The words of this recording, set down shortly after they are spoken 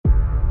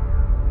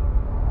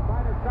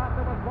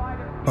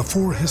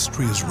Before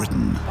history is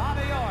written,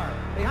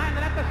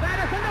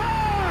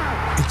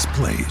 it's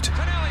played.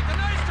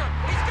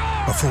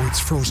 Before it's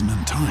frozen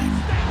in time,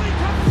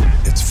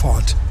 it's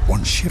fought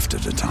one shift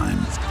at a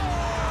time.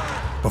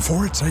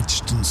 Before it's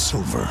etched in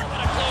silver,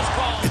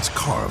 it's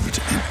carved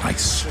in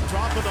ice.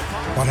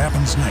 What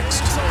happens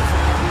next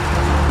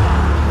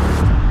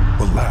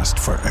will last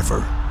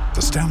forever.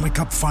 The Stanley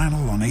Cup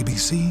Final on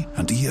ABC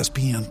and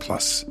ESPN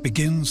Plus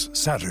begins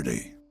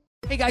Saturday.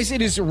 Hey guys,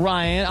 it is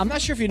Ryan. I'm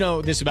not sure if you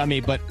know this about me,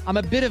 but I'm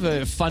a bit of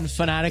a fun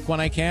fanatic when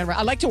I can.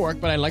 I like to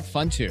work, but I like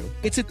fun too.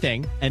 It's a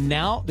thing. And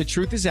now the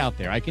truth is out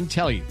there. I can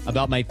tell you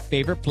about my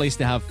favorite place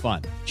to have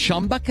fun.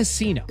 Chumba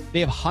Casino. They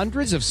have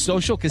hundreds of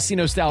social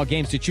casino style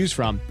games to choose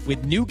from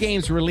with new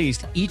games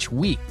released each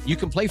week. You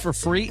can play for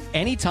free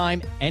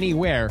anytime,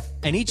 anywhere.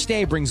 And each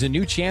day brings a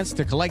new chance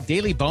to collect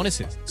daily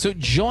bonuses. So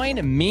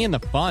join me in the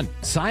fun.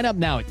 Sign up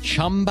now at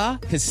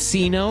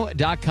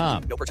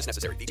ChumbaCasino.com. No purchase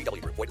necessary.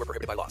 VGW Group. Void where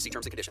prohibited by law. See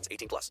terms and conditions.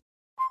 18+.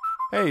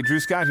 Hey,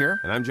 Drew Scott here,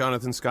 and I'm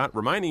Jonathan Scott,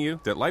 reminding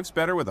you that life's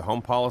better with a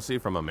home policy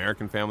from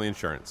American Family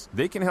Insurance.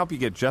 They can help you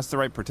get just the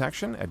right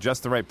protection at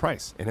just the right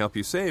price and help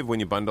you save when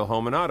you bundle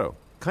home and auto.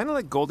 Kind of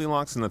like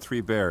Goldilocks and the Three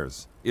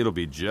Bears. It'll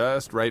be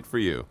just right for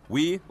you.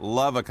 We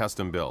love a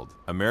custom build.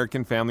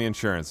 American Family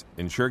Insurance.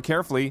 Insure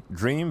carefully,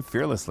 dream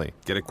fearlessly.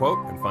 Get a quote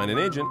and find an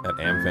agent at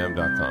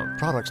amfam.com.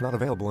 Products not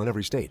available in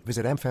every state.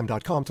 Visit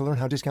amfam.com to learn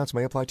how discounts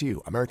may apply to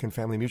you. American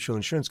Family Mutual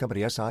Insurance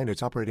Company SI and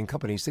its operating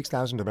company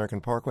 6000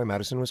 American Parkway,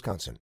 Madison,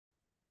 Wisconsin.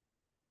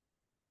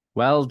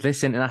 Well,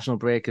 this international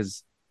break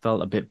has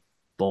felt a bit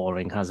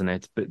boring, hasn't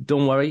it? But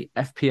don't worry,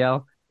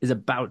 FPL is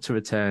about to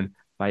return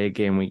via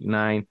Game Week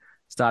 9,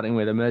 starting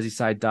with a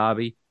Merseyside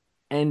derby,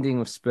 ending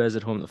with Spurs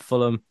at home to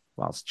Fulham,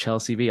 whilst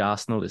Chelsea v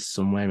Arsenal is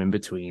somewhere in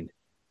between.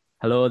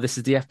 Hello, this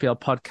is the FPL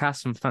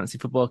podcast from Fantasy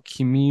Football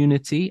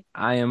Community.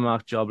 I am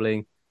Mark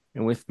Jobling,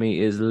 and with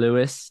me is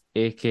Lewis,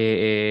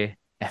 a.k.a.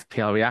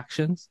 FPL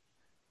Reactions.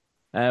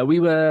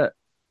 We were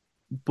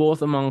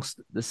both amongst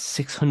the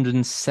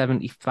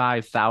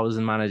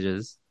 675,000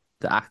 managers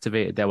that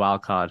activated their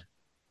wildcard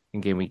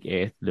in Game Week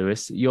 8.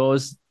 Lewis,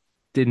 yours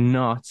did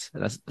not,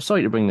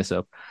 sorry to bring this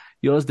up,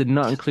 yours did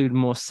not include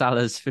Mo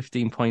Salah's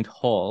 15-point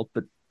haul,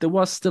 but there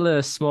was still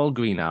a small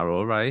green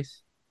arrow, right?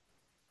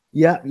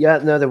 Yeah,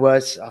 no, there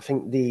was. I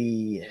think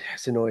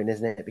it's annoying,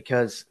 isn't it?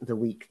 Because the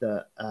week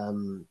that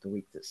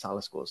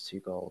Salah scores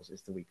 2 goals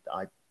is the week that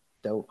I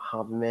don't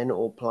have him in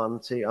or plan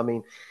to. I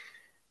mean,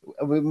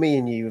 me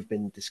and you have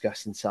been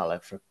discussing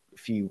Salah for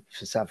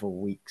several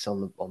weeks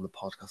on the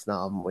podcast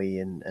now, haven't we?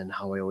 And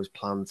how I always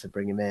plan to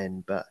bring him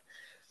in, but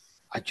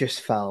I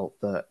just felt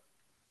that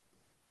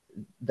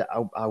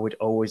I would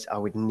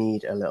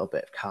need a little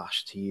bit of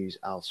cash to use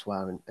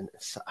elsewhere, and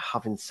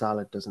having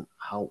Salah doesn't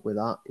help with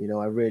that. You know,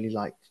 I really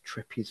liked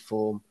Trippier's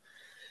form,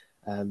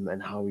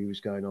 and how he was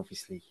going.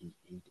 Obviously,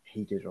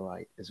 he did all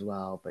right as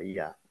well. But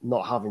yeah,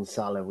 not having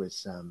Salah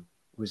was an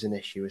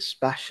issue,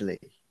 especially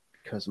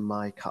because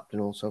my captain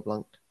also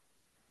blanked.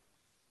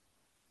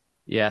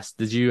 Yes.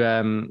 Did you?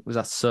 Was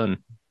that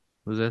Son?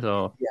 Was it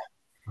or?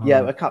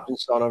 Yeah, my captain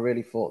Son. I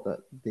really thought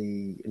that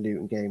the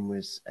Luton game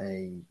was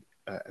a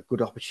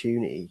good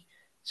opportunity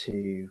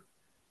to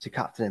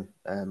captain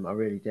him. I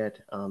really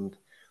did. And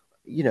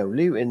you know,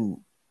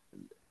 Luton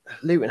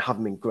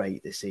haven't been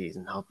great this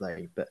season, have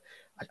they? But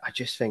I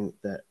just think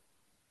that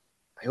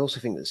I also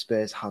think that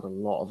Spurs had a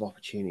lot of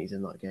opportunities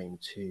in that game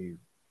to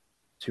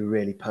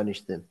really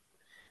punish them.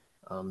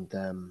 And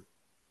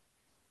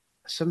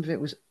some of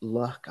it was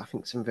luck. I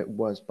think some of it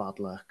was bad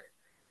luck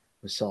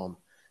with Son.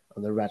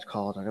 And the red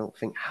card, I don't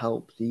think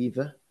helped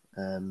either.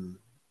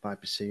 By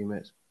Basuma,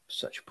 it's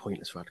such a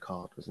pointless red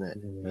card, wasn't it?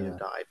 Yeah. You know,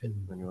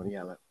 diving when you're on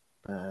yellow.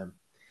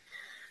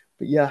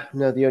 But yeah,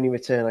 no, the only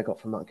return I got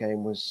from that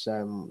game was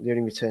the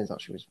only returns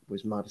actually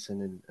was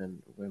Maddison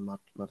and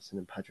Maddison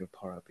and Pedro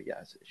Porro. But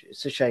yeah,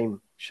 it's a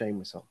shame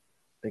with Son.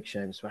 Big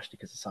shame, especially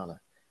because of Salah.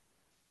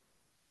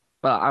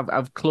 Well,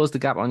 I've closed the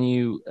gap on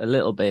you a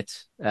little bit.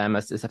 I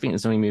think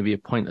there's only maybe a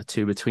point or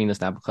two between us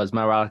now because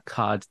my wild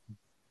card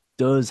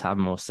does have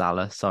more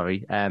Salah.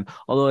 Sorry,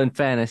 although in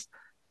fairness,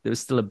 there was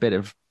still a bit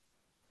of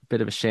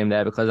a shame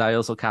there because I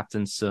also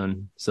captained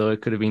Son, so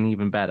it could have been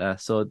even better.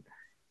 So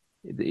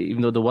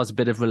even though there was a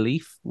bit of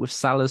relief with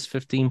Salah's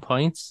 15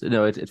 points, you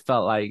know, it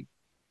felt like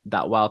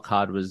that wild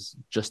card was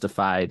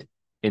justified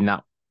in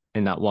that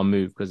one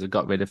move because it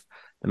got rid of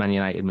the Man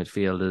United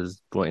midfielders,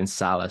 brought in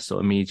Salah. So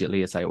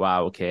immediately it's like,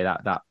 wow, okay,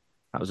 that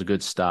was a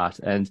good start.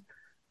 And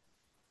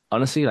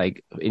honestly,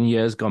 like in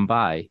years gone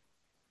by,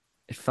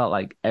 it felt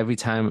like every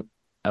time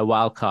a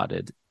wild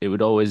carded, it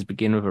would always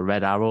begin with a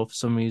red arrow for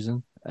some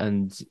reason.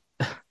 And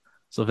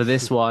so for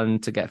this one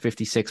to get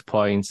 56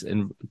 points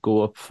and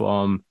go up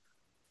from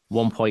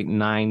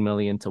 1.9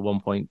 million to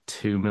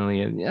 1.2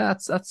 million, yeah,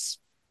 that's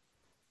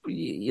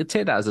you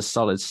take that as a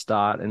solid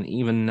start. And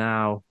even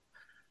now,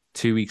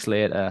 2 weeks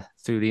later,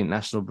 through the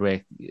international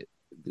break,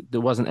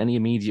 there wasn't any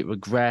immediate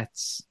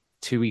regrets.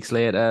 2 weeks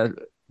later,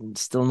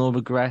 still no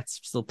regrets.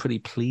 Still pretty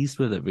pleased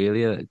with it,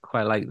 really. I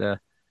quite like the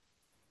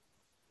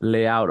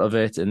layout of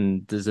it,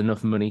 and there's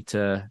enough money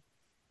to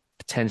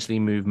potentially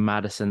move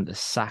Maddison to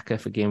Saka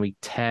for game week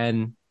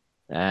 10.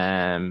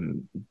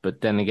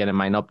 But then again,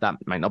 that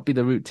might not be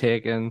the route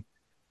taken.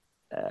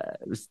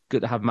 It was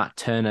good to have Matt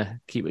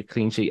Turner keep a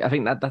clean sheet. I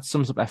think that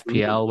sums up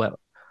FPL where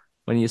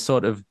when you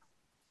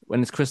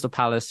when it's Crystal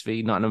Palace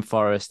v Nottingham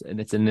Forest and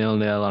it's a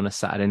 0-0 on a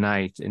Saturday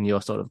night and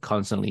you're sort of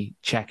constantly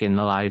checking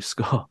the live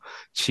score,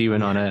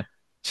 cheering on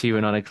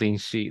a clean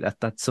sheet,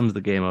 that sums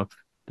the game up,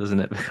 doesn't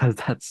it? Because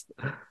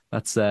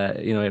that's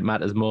it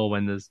matters more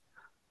when there's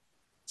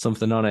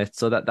something on it.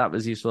 So that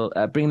was useful.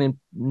 Bringing in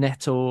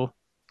Neto,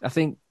 I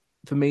think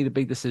for me the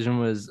big decision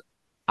was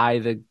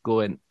either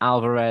going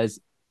Alvarez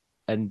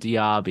and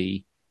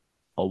Diaby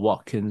or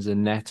Watkins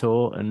and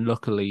Neto, and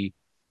luckily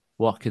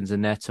Watkins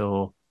and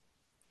Neto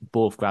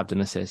both grabbed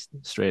an assist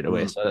straight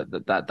away. So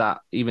that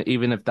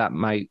even if that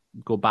might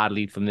go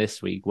badly from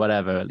this week,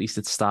 whatever, at least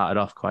it started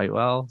off quite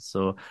well.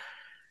 So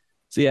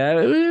yeah,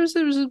 it was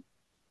a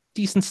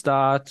decent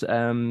start.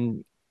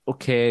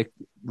 Okay,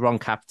 wrong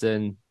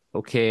captain.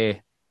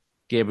 Okay,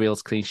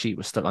 Gabriel's clean sheet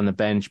was stuck on the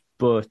bench,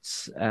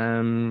 but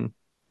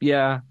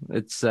yeah,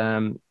 it's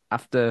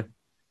after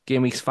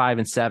game weeks 5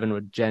 and 7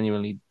 were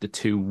genuinely my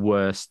two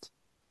worst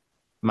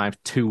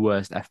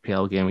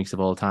FPL game weeks of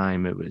all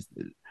time. It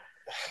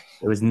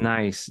was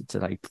nice to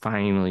like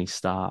finally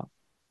start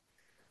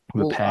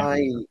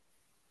repairing.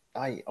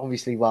 I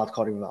obviously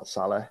wildcarded without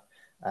Salah,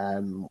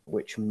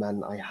 which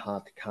meant I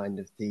had kind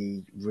of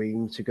the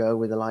room to go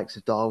with the likes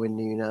of Darwin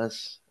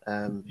Núñez,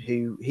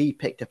 who he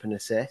picked up an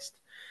assist.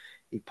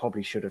 He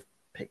probably should have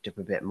picked up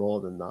a bit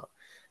more than that.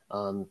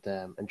 And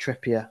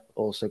Trippier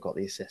also got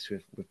the assist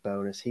with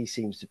bonus. He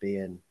seems to be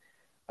in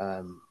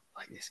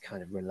like this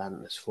kind of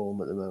relentless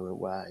form at the moment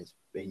where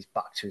he's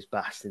back to his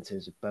best in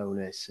terms of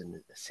bonus and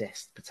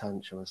assist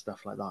potential and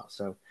stuff like that.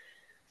 So,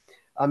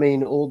 I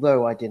mean,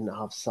 although I didn't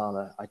have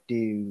Salah, I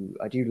do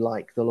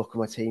like the look of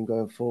my team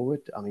going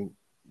forward. I mean,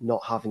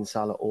 not having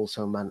Salah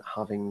also meant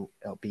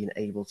being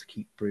able to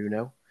keep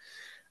Bruno,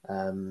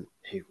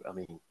 who, I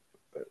mean,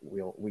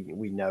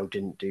 we know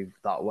didn't do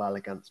that well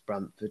against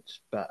Brentford,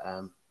 but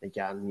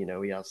again,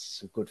 he has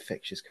some good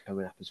fixtures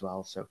coming up as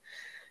well. So,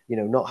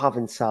 not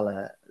having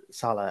Salah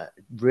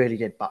really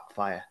did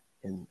backfire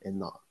in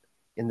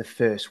the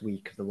first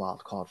week of the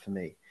wild card for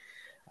me.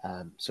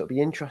 So it'll be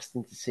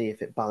interesting to see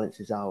if it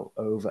balances out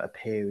over a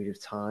period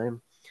of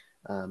time,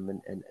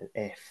 and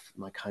if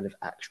my kind of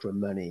extra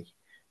money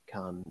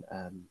can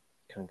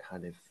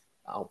kind of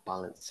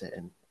outbalance it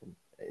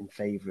in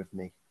favour of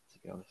me, to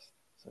be honest.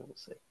 So we'll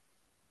see.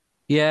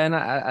 Yeah, and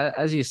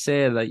as you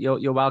say, like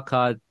your wild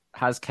card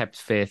has kept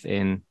faith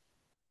in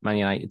Man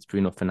United's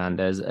Bruno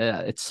Fernandes.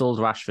 It sold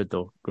Rashford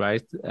though,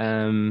 right?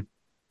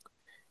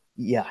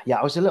 Yeah.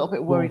 I was a little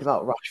bit worried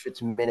about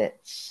Rashford's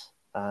minutes.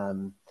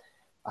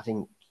 I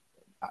think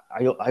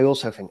I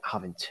also think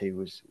having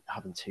two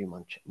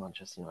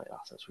Manchester United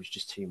assets was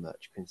just too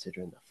much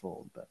considering their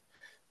form. But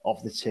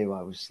of the two,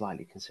 I was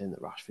slightly concerned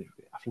that Rashford.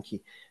 I think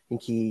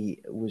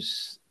he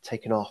was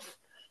taken off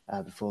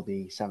before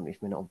the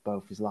 70th minute of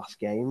both his last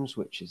games,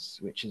 which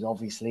is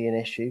obviously an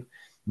issue,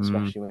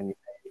 especially when you're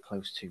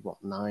close to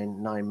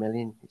 9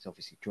 million. He's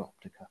obviously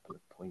dropped a couple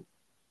of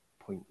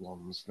point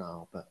ones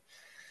now, but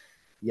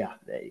yeah,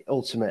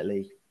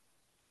 ultimately,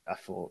 I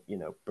thought,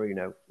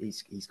 Bruno,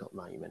 he's got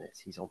 90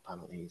 minutes. He's on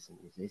penalties, and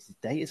his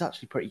date is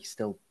actually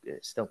still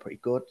pretty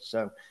good.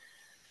 So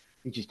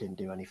he just didn't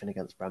do anything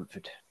against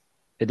Brentford.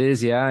 It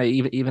is, yeah.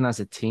 Even as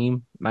a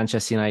team,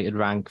 Manchester United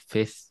rank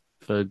 5th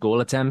for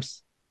goal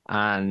attempts,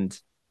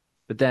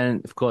 but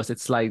then of course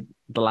it's like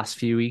the last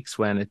few weeks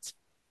when it's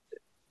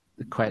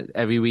quite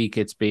every week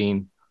it's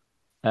been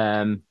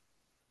they're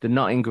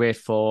not in great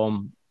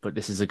form, but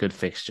this is a good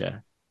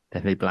fixture.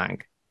 Then they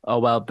blank. Oh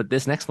well, but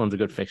this next one's a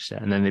good fixture,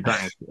 and then they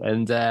blank.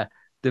 And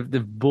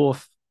they've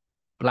both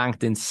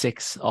blanked in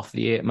 6 off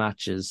the 8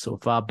 matches so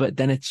far. But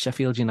then it's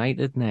Sheffield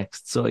United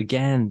next. So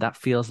again, that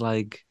feels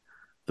like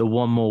the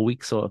one more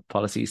week sort of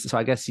policy. So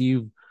I guess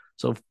you've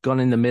sort of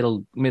gone in the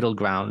middle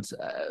ground.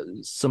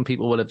 Some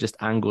people would have just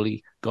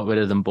angrily got rid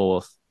of them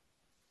both,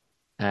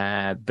 but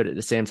at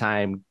the same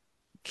time,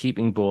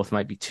 keeping both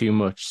might be too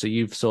much. So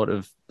you've sort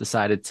of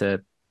decided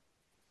to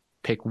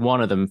pick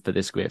one of them for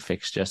this great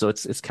fixture. So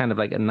it's kind of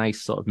like a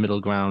nice sort of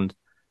middle ground.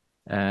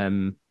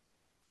 Because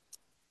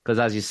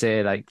as you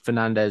say, like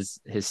Fernandes,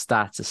 his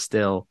stats are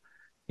still,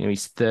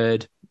 he's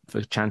 3rd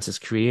for chances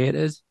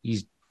created.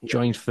 He's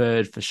joined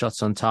 3rd for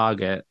shots on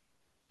target.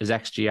 His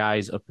XGI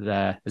is up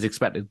there. His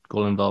expected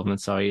goal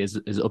involvement,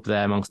 is up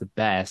there amongst the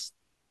best.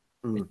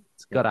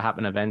 It's got to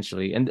happen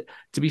eventually. And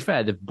to be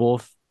fair, they've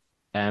both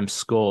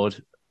scored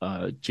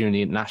during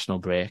the international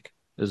break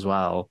as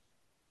well.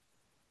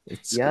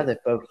 They've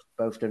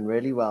both done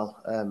really well,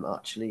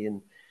 actually.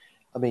 And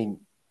I mean,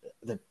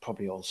 they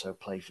probably also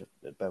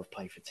both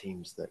play for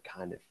teams that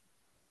kind of,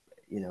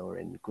 are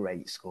in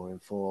great scoring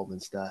form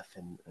and stuff,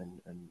 and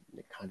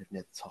kind of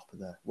near the top of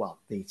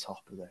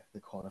the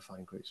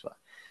qualifying groups. But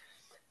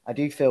I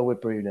do feel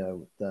with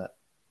Bruno that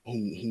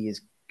he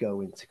is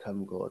going to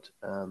come good.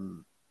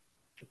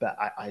 But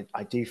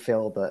I do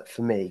feel that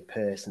for me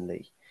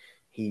personally,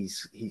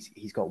 he's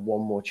got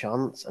one more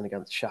chance, and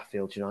against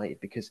Sheffield United,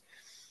 because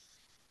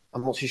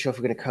I'm not too sure if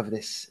we're going to cover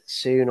this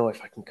soon or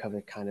if I can cover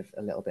kind of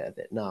a little bit of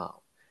it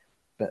now.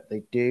 But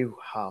they do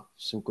have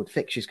some good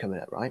fixtures coming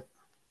up, right?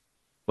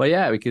 Well,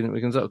 yeah, we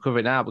can sort of cover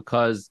it now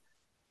because,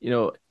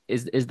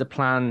 is the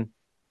plan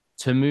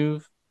to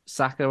move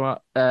Saka,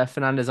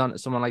 Fernandes onto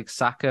someone like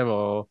Saka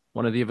or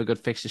one of the other good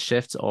fixture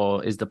shifts,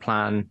 or is the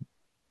plan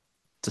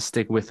to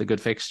stick with the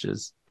good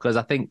fixtures? Because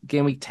I think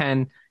game week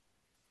 10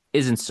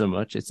 isn't so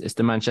much. It's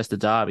the Manchester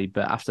derby,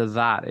 but after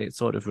that, it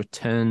sort of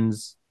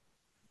returns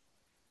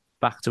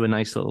back to a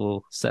nice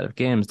little set of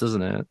games,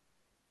 doesn't it?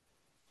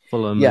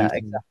 Fulham, Yeah, Luton.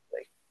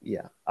 exactly.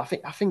 Yeah, I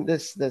think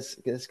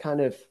there's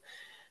kind of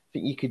I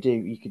think you could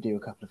do a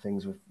couple of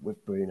things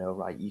with Bruno,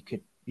 right? You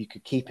could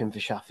keep him for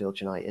Sheffield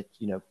United.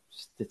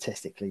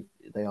 Statistically,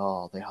 they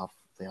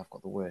have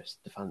got the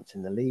worst defense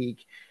in the league.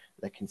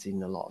 They're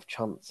conceding a lot of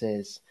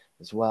chances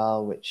as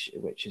well, which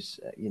is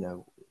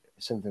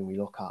something we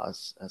look at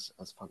as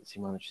fantasy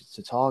managers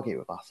to target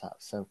with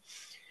assets. So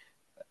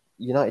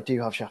United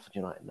do have Sheffield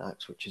United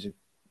next, which is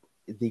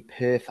the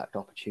perfect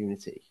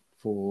opportunity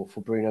for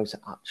Bruno to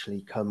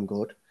actually come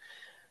good.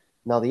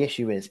 Now the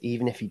issue is,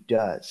 even if he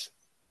does,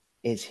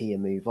 is he a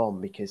move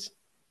on? Because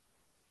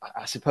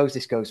I suppose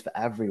this goes for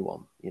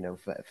everyone,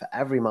 for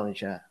every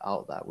manager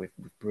out there with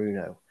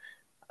Bruno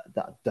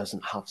that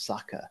doesn't have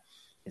Saka,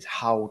 is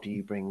how do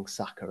you bring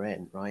Saka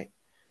in, right?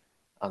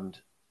 And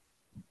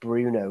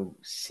Bruno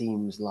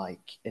seems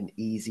like an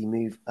easy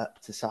move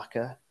up to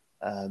Saka.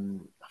 I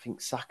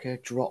think Saka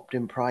dropped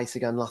in price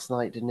again last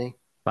night, didn't he?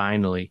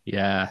 Finally,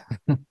 yeah.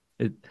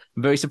 I'm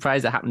very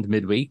surprised it happened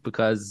midweek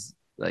because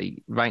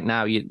like right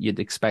now you'd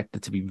expect there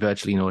to be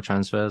virtually no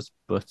transfers,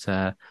 but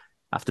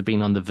after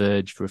being on the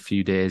verge for a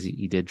few days,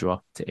 he did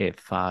drop to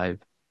 8.5.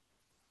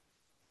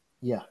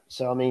 Yeah.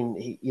 So I mean,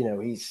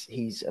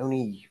 he's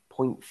only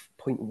point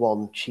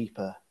one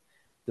cheaper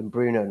than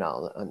Bruno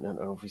now, and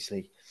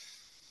obviously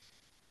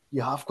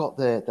you have got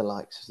the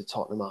likes of the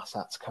Tottenham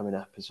assets coming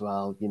up as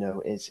well.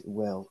 There's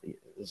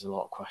a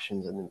lot of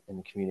questions in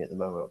the community at the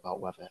moment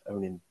about whether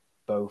owning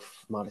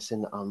both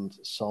Madison and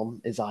Son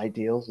is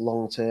ideal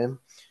long term.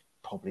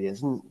 Probably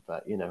isn't,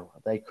 but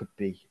they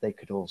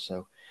could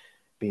also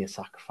be a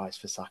sacrifice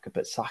for Saka.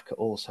 But Saka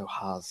also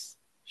has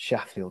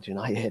Sheffield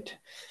United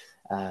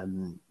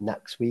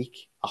next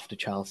week after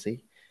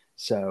Chelsea.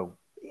 So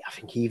I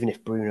think even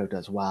if Bruno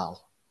does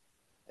well,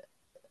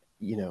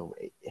 you know,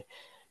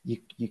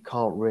 you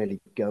can't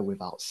really go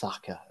without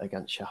Saka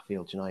against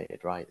Sheffield United,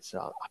 right?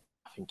 So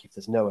I think if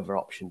there's no other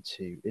option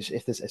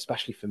if there's,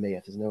 especially for me,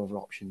 if there's no other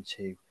option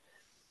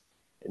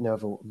no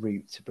other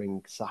route to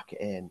bring Saka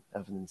in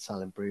other than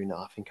selling Bruno,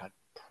 I think I'd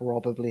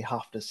probably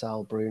have to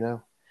sell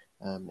Bruno.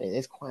 It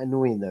is quite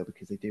annoying though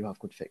because they do have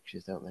good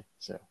fixtures, don't they?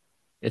 So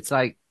It's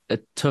like a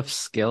tough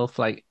skill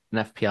for like an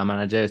FPL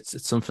manager.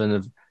 It's something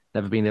I've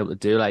never been able to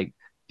do. Like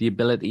the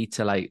ability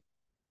to like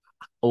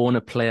own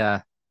a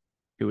player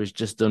who has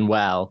just done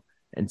well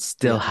and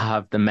still yeah,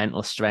 have the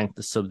mental strength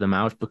to sub them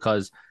out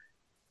because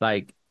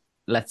like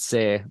let's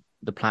say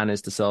the plan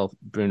is to sell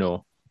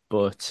Bruno,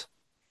 but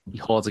he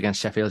holds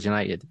against Sheffield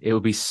United. It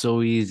would be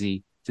so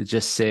easy to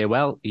just say,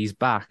 well, he's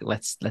back.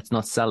 Let's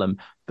not sell him.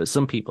 But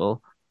some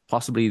people,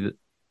 possibly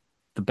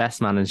the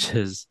best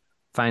managers,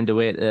 find a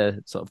way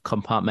to sort of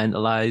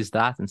compartmentalize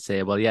that and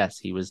say, well, yes,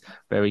 he was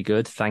very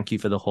good. Thank you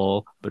for the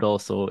haul, but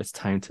also it's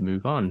time to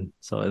move on,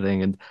 sort of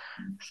thing. And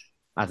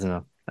I don't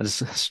know. I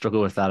just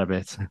struggle with that a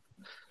bit.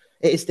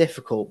 it is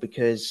difficult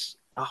because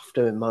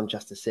after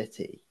Manchester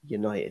City,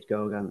 United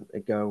go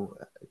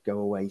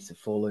away to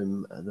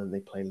Fulham, and then they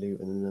play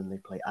Luton, and then they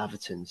play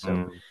Everton. So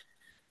Mm.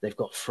 they've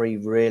got three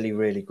really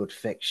really good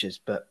fixtures.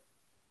 But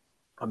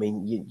I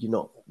mean, you're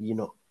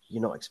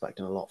not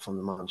expecting a lot from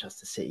the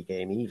Manchester City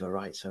game either,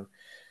 right? So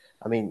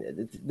I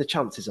mean, the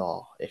chances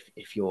are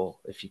if you're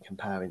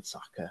comparing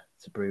Saka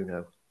to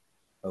Bruno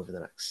over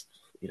the next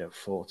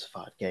 4 to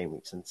 5 game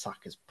weeks, and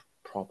Saka's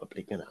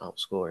probably going to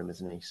outscore him,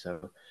 isn't he?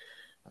 So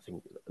I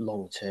think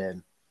long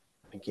term,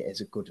 I think it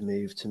is a good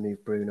move to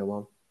move Bruno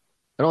on.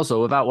 And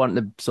also, without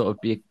wanting to sort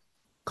of be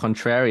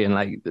contrarian,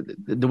 like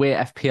the way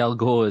FPL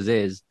goes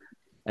is,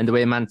 and the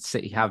way Man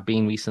City have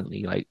been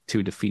recently, like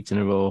 2 defeats in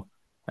a row,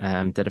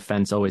 the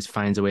defense always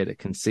finds a way to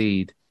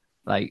concede.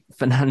 Like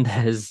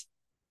Fernandes,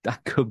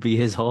 that could be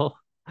his whole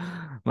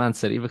Man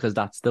City because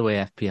that's the way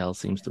FPL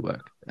seems to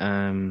work.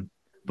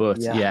 But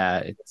Yeah. yeah,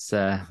 it's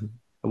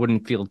I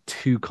wouldn't feel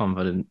too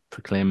confident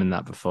proclaiming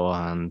that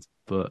beforehand,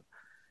 but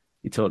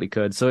you totally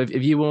could. So if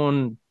you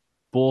own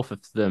both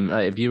of them,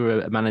 if you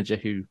were a manager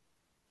who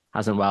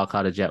hasn't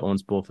wildcarded yet,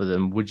 owns both of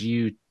them, would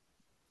you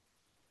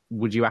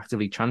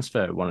actively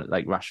transfer one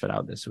like Rashford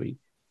out this week?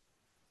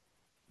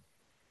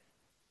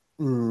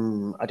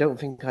 I don't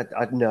think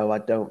I'd no. I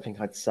don't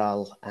think I'd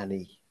sell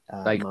any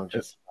Like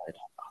Manchester United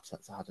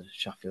assets ahead of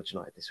Sheffield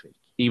United this week.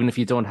 even if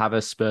you don't have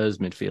a Spurs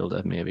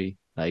midfielder, maybe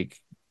like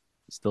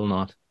still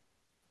not.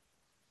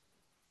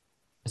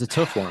 It's a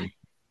tough one.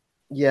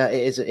 Yeah,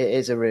 it is. It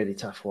is a really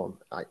tough one.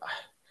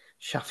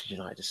 Sheffield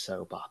United are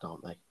so bad,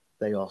 aren't they?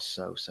 They are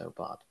so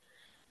bad.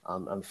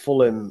 And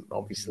Fulham,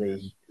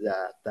 obviously,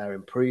 they're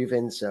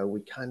improving. So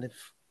we kind of,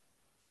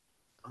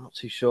 I'm not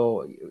too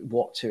sure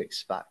what to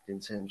expect in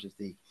terms of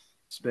the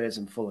Spurs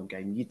and Fulham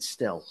game. You'd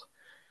still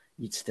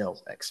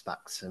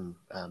expect some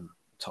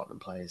Tottenham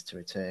players to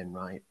return,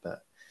 right?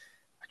 But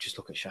I just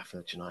look at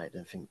Sheffield United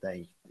and think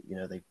they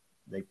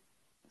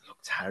look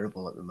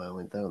terrible at the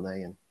moment, don't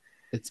they? And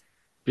It's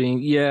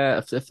being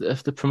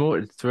if they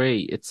promoted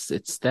three,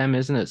 it's them,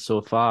 isn't it?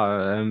 So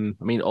far, I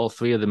mean, all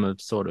three of them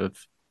have sort of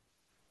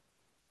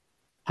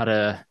had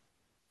a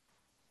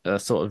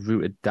sort of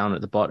rooted down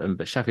at the bottom,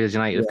 but Sheffield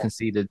United have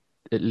conceded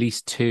at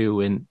least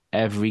two in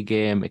every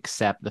game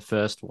except the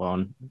first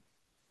one.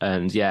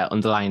 And yeah,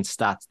 underlying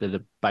stats, they're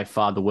by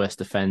far the worst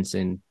defense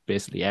in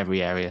basically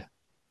every area.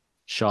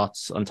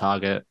 Shots on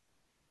target,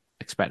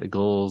 expected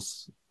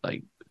goals,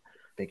 like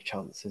big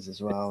chances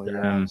as well.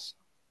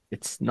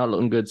 it's not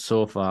looking good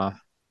so far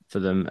for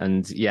them.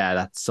 And yeah,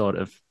 that's sort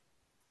of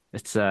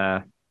it's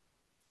a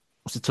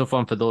tough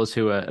one for those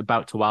who are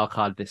about to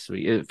wildcard this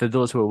week. For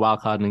those who are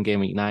wildcarding in game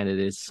week 9, it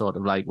is sort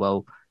of like,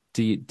 well,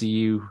 do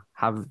you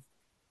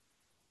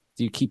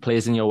keep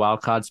players in your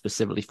wildcard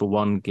specifically for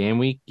one game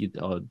week,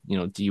 or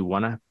do you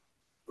want to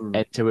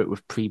enter it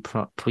with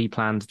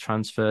pre-planned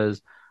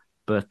transfers?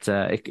 But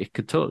it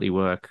could totally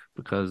work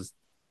because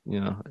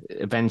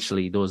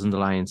eventually those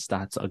underlying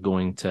stats are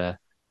going to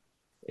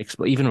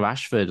explode. Even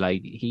Rashford,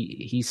 like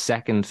he's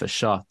second for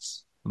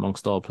shots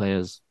amongst all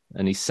players,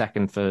 and he's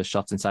second for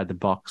shots inside the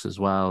box as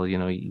well.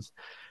 He's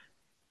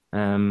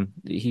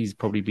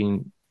probably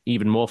been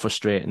even more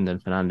frustrating than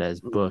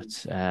Fernandes,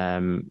 but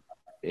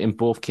in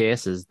both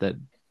cases that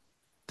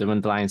the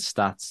underlying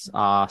stats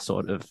are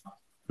sort of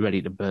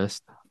ready to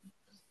burst.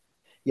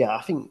 Yeah,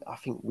 I think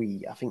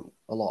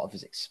a lot of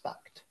us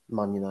expect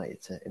Man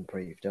United to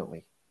improve, don't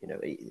we?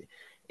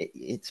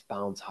 It's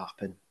bound to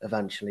happen.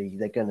 Eventually,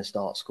 they're going to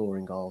start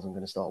scoring goals and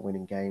going to start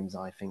winning games.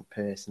 I think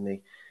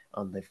personally,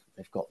 and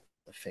they've got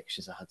the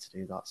fixtures ahead to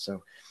do that.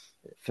 So,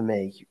 for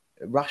me,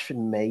 Rashford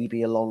may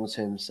be a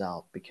long-term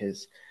sell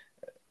because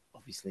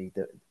obviously,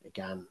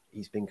 again,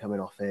 he's been coming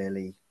off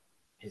early.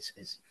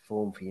 His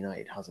form for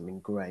United hasn't been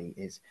great.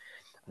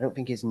 I don't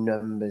think his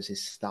numbers, his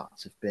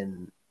stats have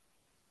been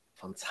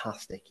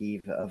fantastic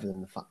either, other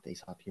than the fact that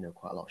he's had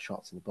quite a lot of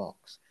shots in the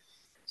box.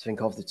 So I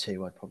think of the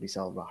two, I'd probably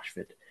sell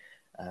Rashford,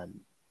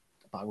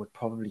 but I would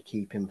probably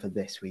keep him for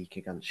this week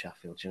against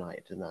Sheffield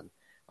United. And then,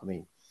 I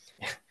mean,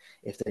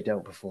 if they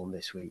don't perform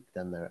this week,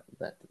 then they're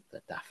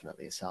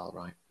definitely a sell,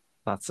 right?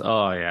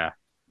 Yeah.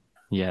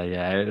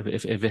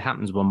 If it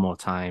happens one more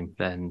time,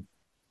 then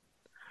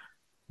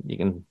you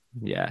can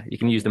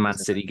use the Man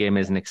City game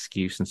as an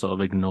excuse and sort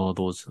of ignore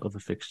those other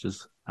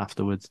fixtures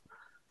afterwards.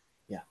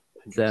 Yeah,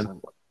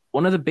 100%.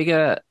 One of the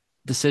bigger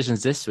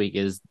decisions this week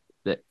is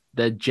that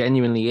there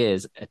genuinely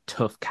is a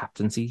tough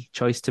captaincy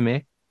choice to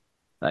make.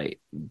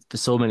 Like for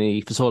so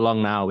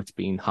long now, it's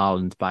been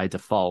Haaland by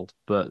default,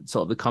 but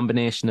sort of the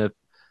combination of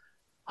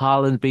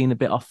Haaland being a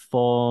bit off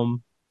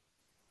form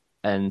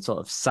and sort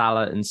of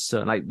Salah and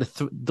Son, like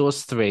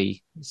those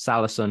three,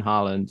 Salah, Son,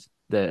 Haaland,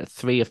 the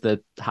three of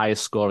the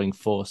highest scoring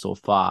four so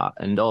far,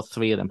 and all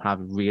three of them have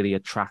a really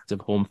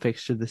attractive home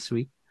fixture this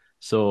week.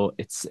 So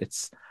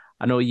it's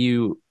I know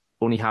you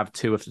only have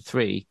two of the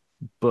three,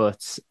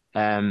 but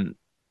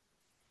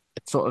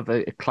it's sort of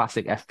a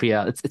classic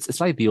FPL.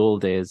 It's like the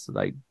old days,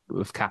 like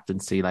with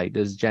captaincy. Like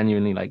there's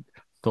genuinely like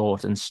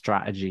thought and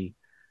strategy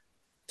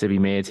to be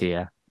made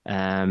here.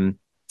 Do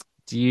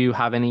you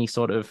have any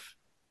sort of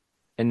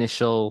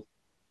initial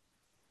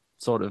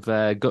sort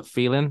of gut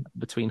feeling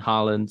between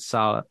Haaland,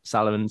 Salah,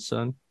 and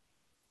Son?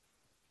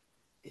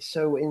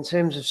 So in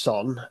terms of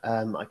Son,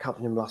 I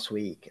captained him last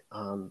week,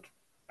 and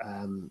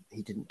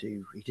he didn't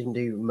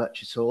do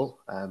much at all.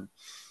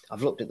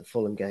 I've looked at the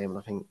Fulham game, and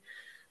I think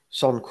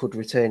Son could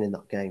return in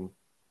that game,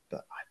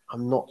 but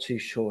I'm not too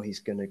sure he's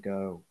going to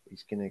go.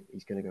 He's going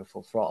to go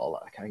full throttle.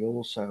 Like, I'm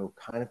also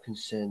kind of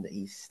concerned that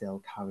he's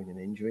still carrying an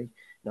injury.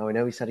 Now I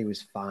know he said he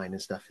was fine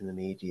and stuff in the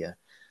media,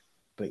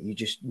 but you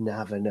just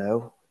never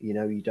know.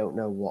 You don't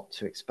know what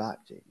to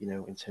expect.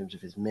 In terms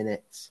of his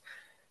minutes.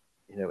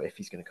 If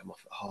he's going to come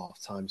off at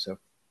half time. So,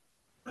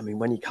 I mean,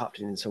 when you're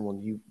captaining someone,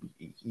 you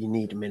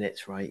need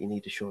minutes, right? You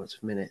need assurance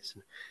of minutes.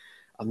 And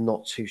I'm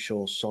not too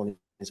sure Son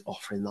is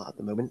offering that at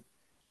the moment.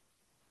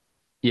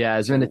 Yeah,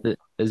 his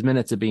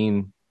minutes have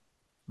been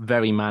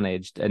very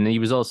managed, and he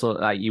was also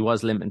he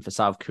was limping for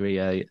South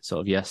Korea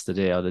sort of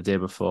yesterday or the day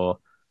before,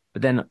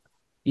 but then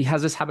he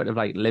has this habit of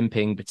like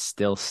limping but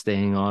still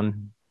staying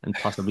on and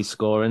possibly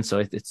scoring. So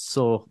it's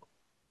so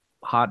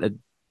hard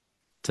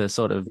to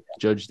sort of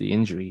judge the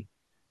injury,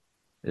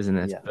 isn't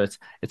it? Yeah. But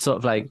it's sort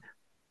of like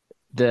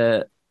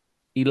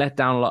he let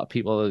down a lot of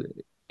people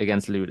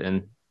against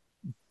Luton,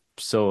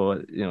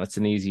 so it's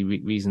an easy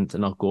reason to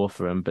not go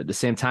for him. But at the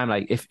same time,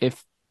 like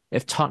if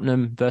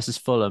Tottenham versus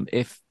Fulham,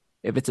 if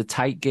it's a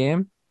tight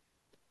game,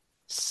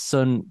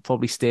 Son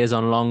probably stays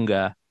on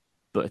longer,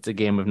 but it's a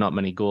game with not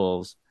many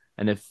goals.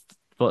 And if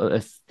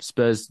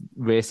Spurs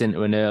race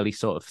into an early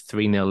sort of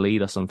 3-0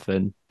 lead or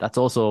something, that's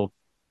also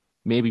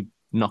maybe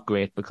not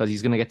great because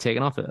he's going to get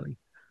taken off early.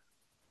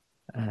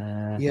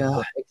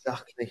 Yeah,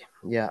 exactly.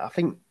 Yeah, I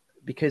think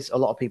because a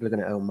lot of people are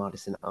going to own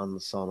Madison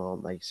and Son,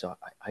 aren't they? So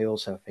I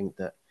also think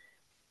that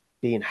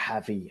being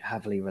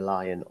heavily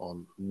reliant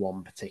on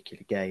one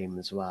particular game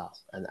as well,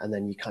 and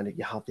then you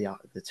have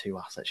the two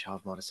assets, you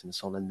have Madison and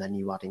Son, and then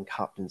you add in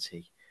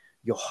captaincy,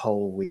 your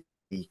whole week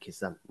is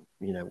then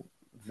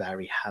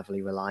very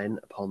heavily reliant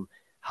upon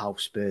how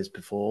Spurs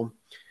perform,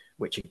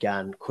 which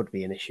again could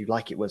be an issue,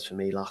 like it was for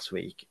me last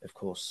week. Of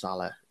course,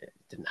 Salah it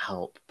didn't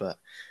help, but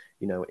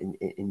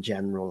in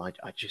general,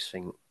 I just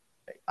think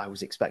I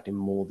was expecting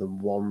more than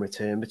one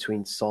return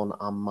between Son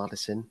and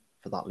Madison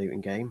for that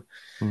Luton game.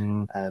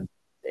 Mm.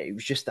 It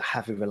was just the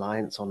heavy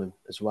reliance on him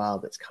as well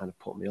that's kind of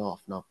put me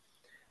off. Now,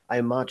 I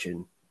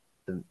imagine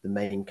the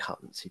main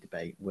captaincy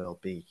debate will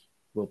be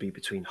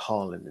between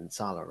Haaland and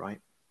Salah, right?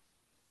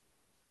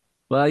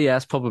 Well,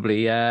 yes,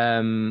 probably.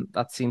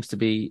 That seems to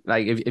be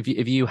like if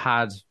you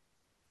had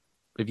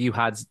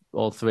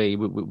all three,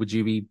 would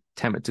you be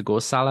tempted to go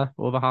Salah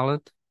over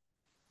Haaland?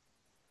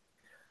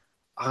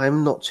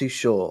 I'm not too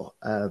sure,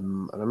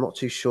 and I'm not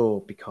too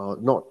sure because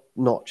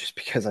not just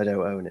because I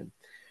don't own him,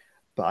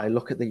 but I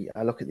look at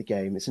the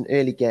game. It's an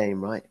early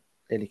game, right?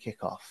 Early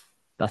kickoff.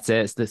 That's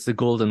it. It's the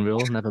golden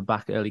rule: never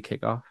back early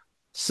kickoff,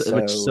 which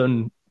So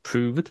Son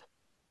proved.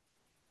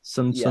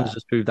 Son's yeah,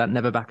 just proved that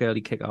never back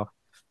early kickoff.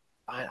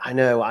 I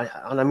know.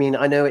 I mean,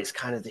 I know it's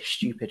kind of this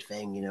stupid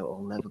thing,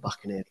 I'll never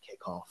back an early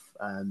kickoff.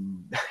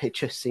 It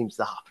just seems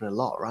to happen a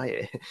lot,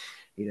 right?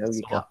 Your So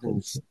happens.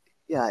 captains,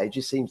 yeah, it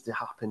just seems to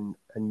happen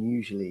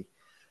unusually,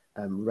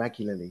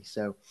 regularly.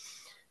 So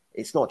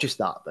it's not just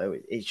that though.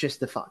 It's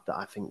just the fact that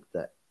I think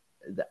that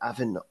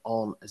Everton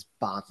aren't as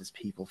bad as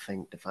people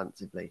think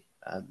defensively.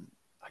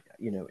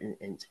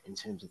 In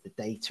terms of the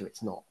data,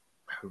 it's not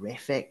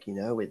horrific.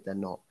 They're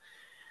not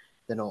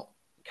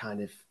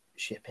kind of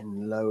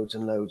shipping loads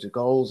and loads of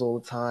goals all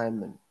the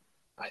time, and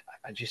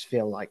I just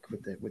feel like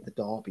with the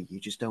derby, you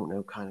just don't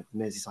know, kind of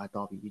Merseyside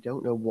derby, you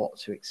don't know what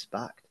to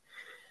expect.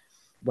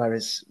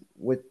 Whereas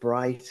with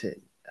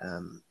Brighton,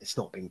 it's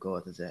not been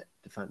good, has it,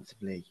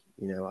 defensively?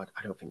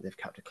 I don't think they've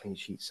kept a clean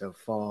sheet so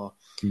far.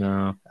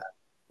 No.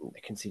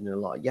 They're conceding a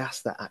lot.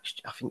 Yes, I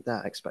think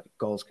that expected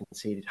goals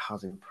conceded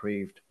has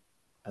improved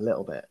a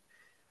little bit,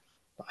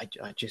 but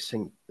I just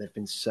think they've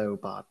been so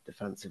bad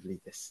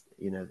defensively this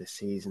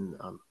season.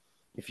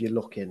 If you're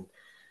looking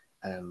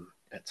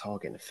at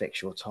targeting a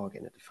fixture or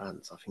targeting a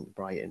defence, I think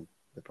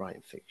the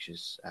Brighton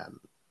fixtures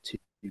too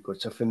good.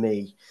 So for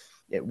me,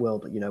 it will.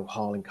 But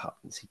Haaland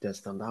captaincy does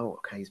stand out.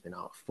 Okay, he's been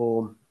out of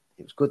form.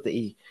 It was good that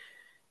he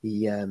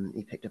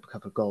picked up a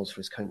couple of goals for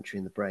his country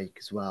in the break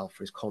as well,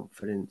 for his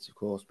confidence, of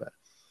course. But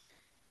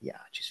yeah,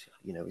 I just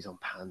feel he's on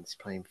pants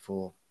playing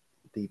for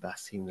the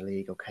best team in the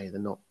league. Okay, they're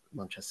not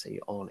Manchester City,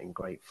 aren't in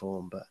great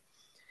form, but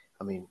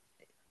I mean,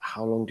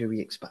 how long do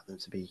we expect them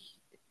to be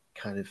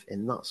kind of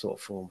in that sort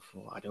of form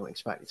for? I don't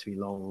expect it to be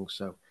long.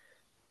 So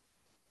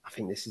I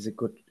think this is a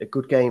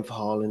good game for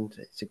Haaland.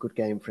 It's a good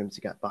game for him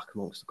to get back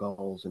amongst the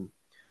goals and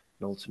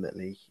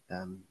ultimately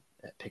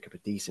pick up a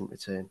decent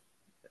return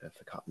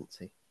for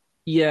captaincy.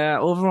 Yeah,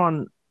 over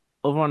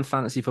on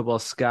Fantasy Football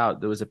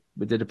Scout,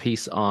 we did a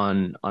piece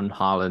on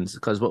Haaland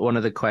because one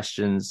of the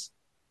questions,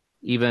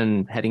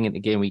 even heading into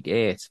game week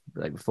 8,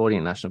 like before the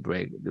international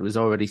break, there was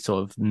already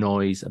sort of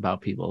noise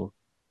about people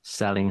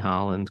selling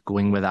Haaland,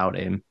 going without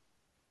him.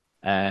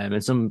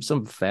 And some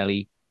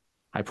fairly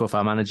high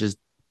profile managers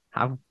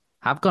have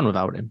gone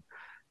without him.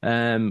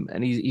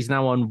 And he's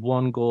now on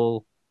 1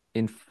 goal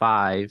in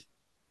 5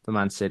 for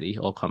Man City,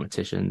 all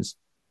competitions.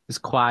 It's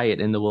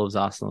quiet in the Wolves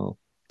Arsenal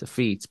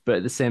defeats, but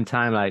at the same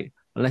time, like,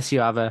 unless you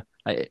have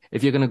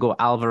if you're gonna go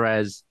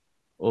Alvarez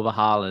over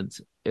Haaland,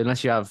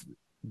 unless you have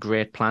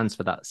great plans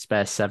for that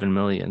spare 7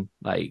 million,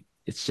 like,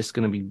 it's just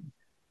gonna be,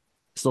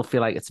 still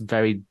feel like it's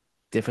very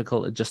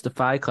difficult to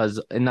justify, because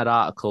in that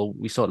article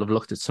we sort of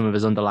looked at some of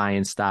his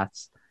underlying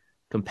stats,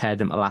 compared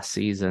them to last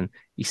season.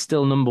 He's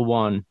still number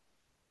one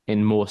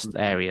in most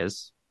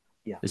areas.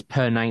 Yeah. His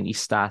per 90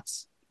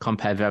 stats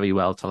compare very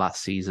well to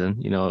last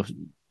season.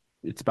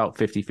 It's about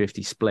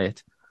 50-50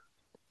 split.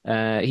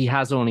 He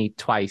has only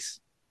twice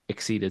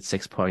exceeded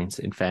 6 points,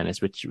 in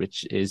fairness,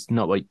 which is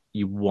not what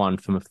you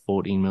want from a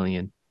 14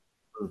 million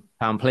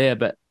pound player.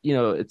 But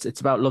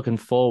it's about looking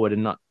forward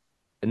and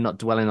not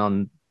dwelling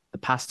on the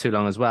past too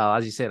long as well.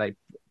 As you say, like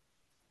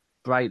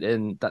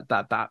Brighton,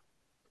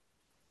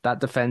 that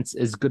defense,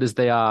 as good as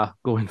they are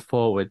going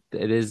forward,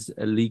 it is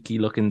a leaky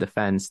looking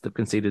defense. They've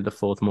conceded the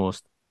 4th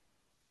most.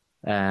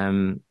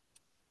 And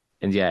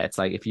yeah, it's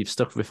like if you've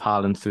stuck with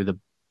Haaland through the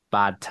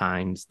bad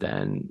times,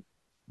 then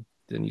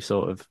you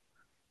sort of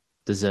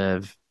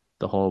deserve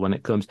the haul when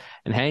it comes.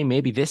 And hey,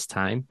 maybe this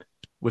time,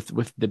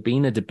 with there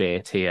being a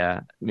debate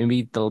here,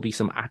 maybe there'll be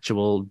some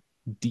actual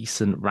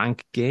decent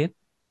rank gain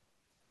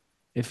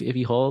if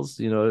he hauls.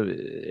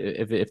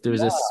 If there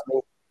was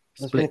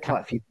There's been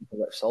quite a few people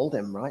that have sold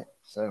him, right?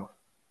 So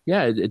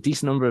yeah, a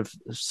decent number have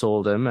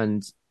sold him,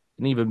 and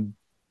an even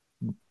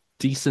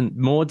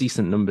more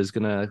decent number is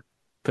gonna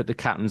put the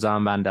captain's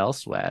armband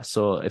elsewhere.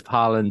 So if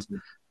Haaland,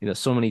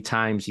 so many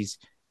times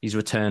he's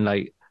returned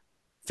like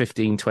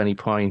 15, 20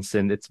 points,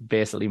 and it's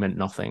basically meant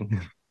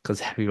nothing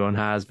because everyone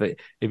has. But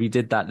if he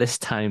did that this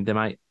time, there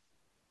might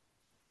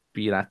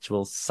be an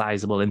actual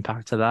sizable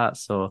impact to that.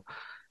 So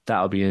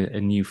that'll be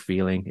a new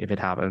feeling if it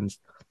happens.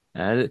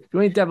 The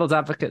only devil's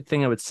advocate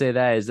thing I would say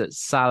there is that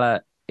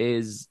Salah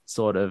is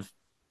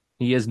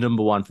he is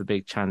number one for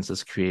big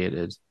chances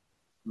created.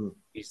 Mm.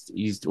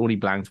 He's only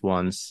blanked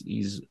once.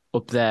 He's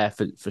up there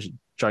for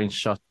joint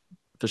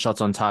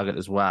shots on target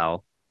as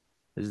well.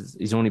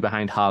 He's only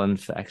behind Haaland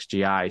for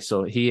XGI.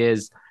 So he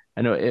is.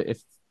 I know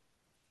if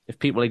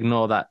people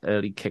ignore that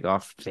early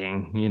kickoff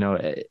thing,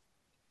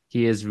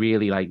 he is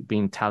really like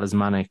being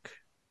talismanic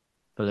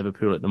for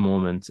Liverpool at the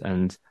moment.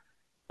 And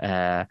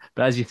but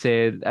as you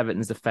say,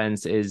 Everton's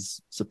defense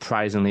is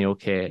surprisingly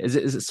okay. Is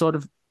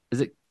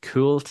it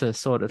cool to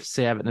sort of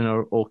say Everton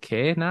are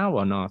okay now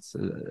or not?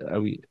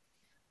 Are we?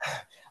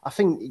 I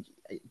think.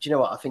 Do you know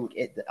what I think?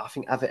 I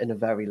think Everton are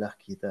very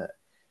lucky that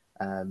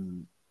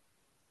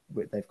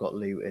they've got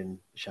Luton,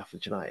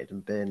 Sheffield United,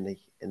 and Burnley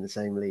in the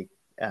same league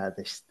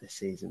this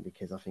season,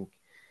 because I think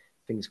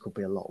things could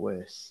be a lot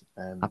worse.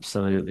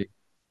 Absolutely.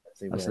 If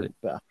they weren't.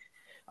 But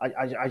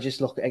I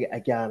just look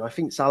again. I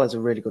think Salah's a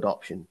really good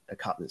option, a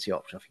captaincy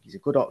option. I think he's a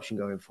good option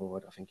going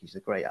forward. I think he's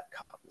a great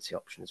captaincy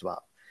option as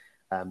well.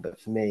 But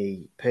for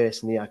me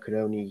personally, I could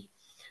only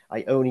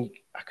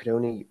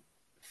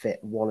fit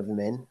one of them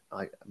in,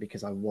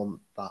 because I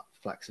want that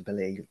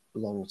flexibility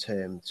long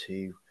term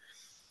to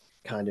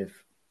kind of,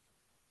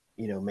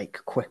 make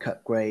quick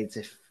upgrades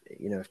if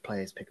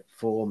players pick up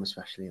form,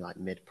 especially like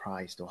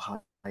mid-priced or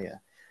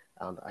higher.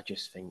 And I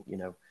just think,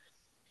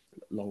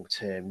 long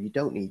term, you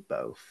don't need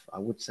both. I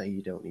would say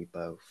you don't need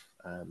both.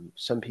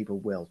 Some people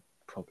will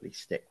probably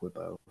stick with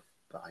both,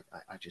 but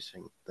I just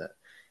think that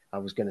I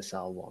was going to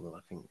sell one, and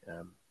I think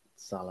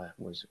Salah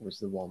was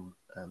the one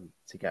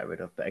to get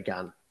rid of. But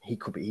again, he's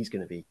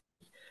going to be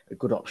a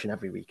good option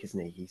every week, isn't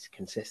he? He's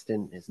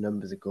consistent. His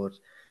numbers are good.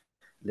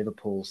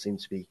 Liverpool seem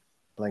to be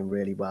playing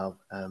really well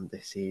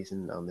this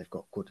season, and they've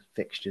got good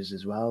fixtures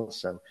as well.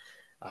 So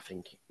I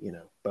think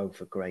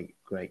both are great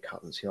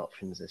captaincy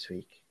options this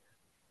week.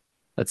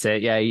 That's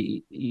it. Yeah,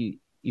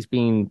 he's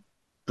been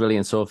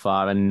brilliant so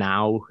far, and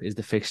now is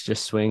the fixture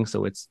swing,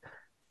 so it's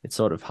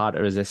sort of hard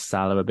to resist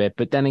Salah a bit.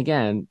 But then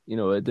again,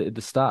 at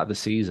the start of the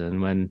season,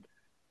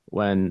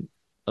 when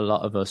a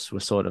lot of us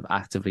were sort of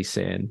actively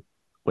saying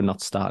we're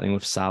not starting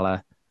with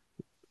Salah,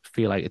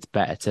 feel like it's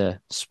better to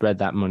spread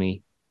that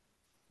money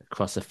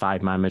across a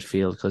 5-man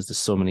midfield because there's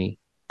so many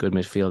good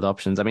midfield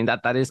options. I mean,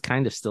 that is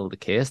kind of still the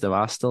case. There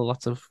are still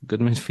lots of good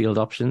midfield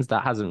options.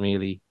 That hasn't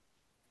really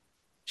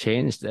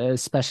changed,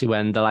 especially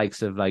when the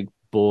likes of like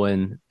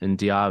Bowen and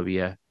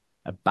Diaby are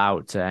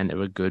about to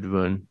enter a good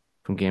run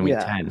from game week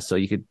 10. So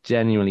you could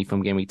genuinely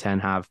from game week 10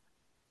 have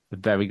a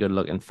very good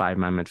looking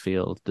 5-man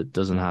midfield that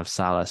doesn't have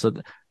Salah. So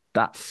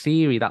that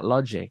theory, that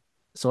logic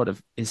sort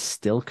of is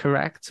still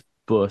correct.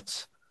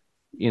 But,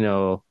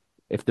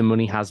 if the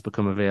money has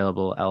become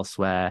available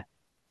elsewhere,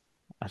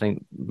 I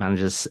think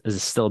managers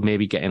is still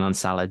maybe getting on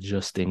Salah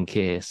just in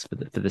case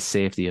for the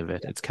safety of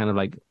it. It's kind of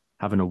like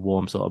having a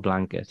warm sort of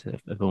blanket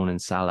of owning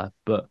Salah.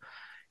 But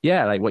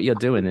yeah, like what you're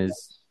doing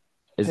is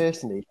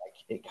personally, like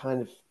it kind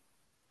of.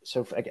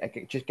 So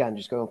just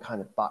going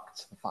kind of back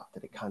to the fact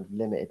that it kind of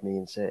limited me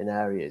in certain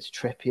areas.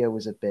 Trippier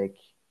was a big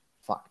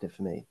factor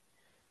for me.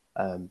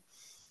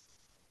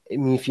 I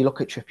mean, if you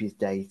look at Trippier's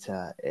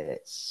data,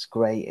 it's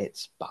great.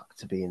 It's back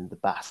to being the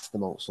best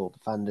amongst all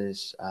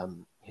defenders. I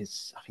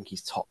think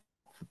he's top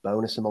for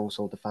bonus amongst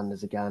all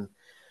defenders again,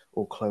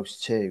 or close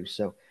to.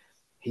 So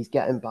he's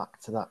getting back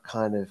to that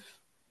kind of,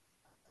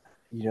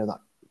 that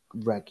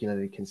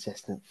regularly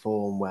consistent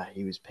form where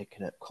he was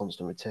picking up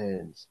constant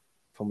returns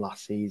from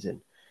last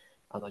season.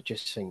 And I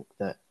just think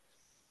that,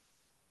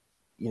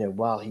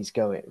 while he's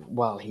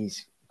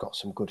got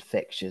some good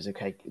fixtures,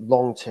 okay,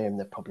 long term,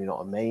 they're probably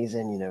not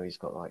amazing. He's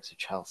got likes of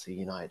Chelsea,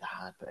 United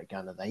ahead, but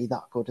again, are they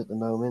that good at the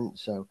moment?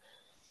 So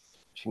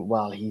I think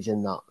while he's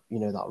in that,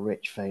 that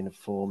rich vein of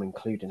form,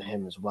 including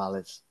him as well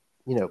as,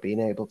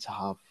 being able to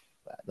have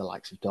the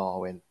likes of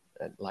Darwin,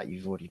 and like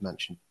you've already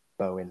mentioned,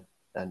 Bowen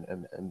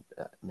and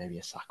maybe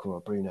a Saka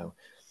or Bruno,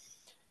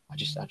 I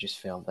just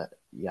feel that,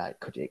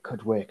 it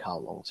could work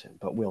out long term,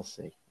 but we'll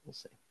see.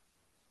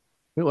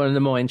 One of the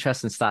more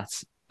interesting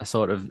stats I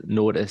sort of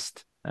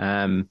noticed.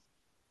 I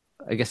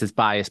guess it's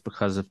biased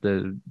because of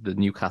the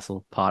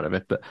Newcastle part of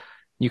it, but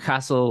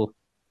Newcastle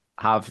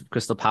have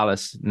Crystal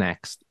Palace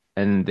next,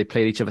 and they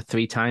played each other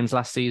 3 times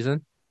last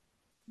season,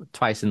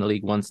 twice in the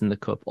league, once in the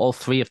cup. All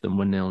 3 of them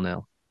were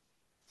 0-0.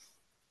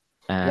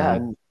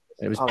 And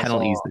it was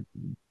penalties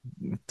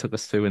that took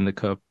us through in the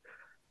cup.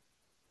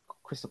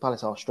 Crystal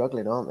Palace are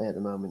struggling, aren't they, at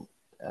the moment?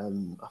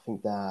 I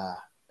think their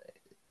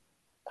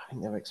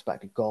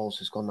expected goals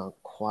has gone down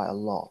quite a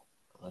lot.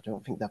 I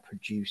don't think they're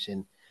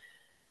producing.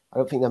 I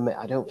don't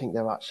think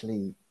they're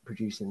actually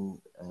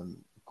producing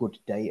good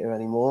data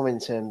anymore in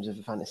terms of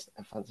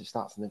offensive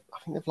stats. And I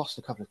think they've lost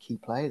a couple of key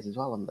players as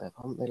well,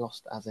 haven't they?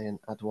 Lost Eze and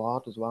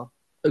Edouard as well.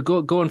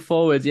 Going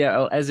forward,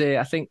 yeah, Eze.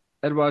 I think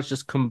Edouard's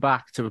just come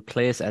back to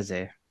replace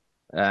Eze.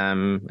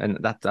 and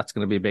that's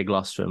going to be a big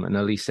loss for him. And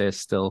Elise is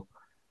still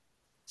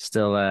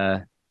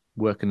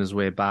working his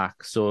way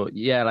back. So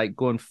yeah, like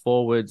going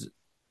forward,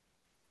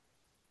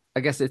 I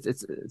guess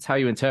it's how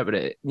you interpret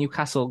it.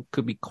 Newcastle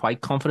could be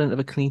quite confident of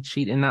a clean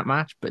sheet in that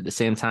match, but at the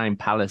same time,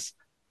 Palace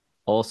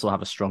also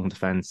have a strong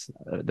defense.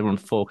 They run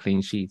 4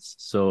 clean sheets,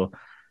 so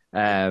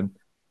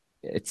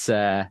it's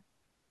a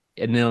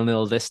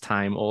 0-0 this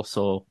time.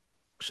 Also,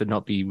 should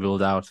not be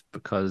ruled out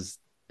because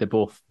they're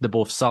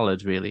both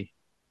solid, really.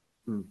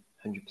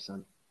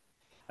 100%.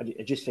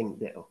 I just think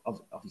that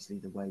obviously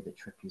the way that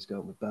Trippier's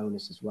going with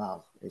bonus as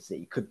well is that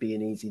it could be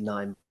an easy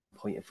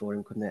 9-pointer for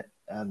him, couldn't it?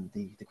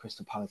 The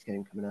Crystal Palace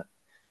game coming up.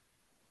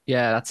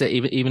 Yeah, that's it.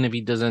 Even if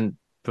he doesn't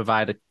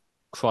provide a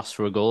cross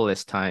for a goal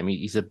this time,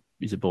 he's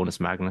a bonus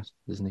magnet,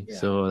 isn't he? Yeah.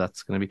 So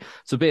that's going to be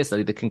so.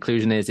 Basically, the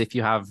conclusion is if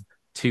you have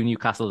 2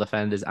 Newcastle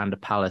defenders and a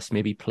Palace,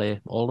 maybe play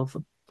all of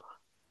them.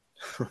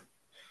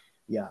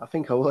 Yeah, I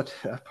think I would.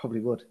 I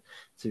probably would,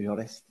 to be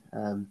honest.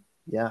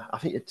 Yeah, I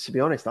think, to be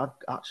honest, I've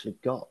actually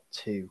got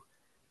two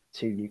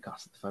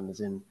Newcastle defenders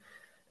in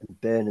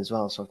Burn as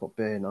well. So I've got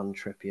Burn and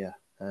Trippier,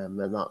 and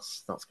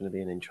that's going to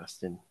be an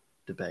interesting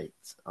debate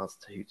as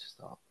to who to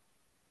start.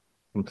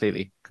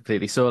 Completely.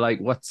 So, like,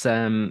 what's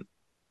I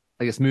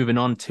guess moving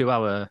on to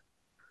our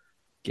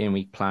game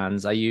week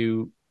plans. Are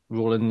you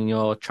rolling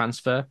your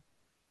transfer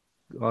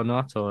or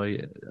not, or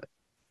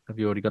have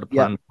you already got a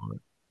plan for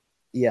it?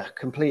 Yeah,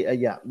 complete.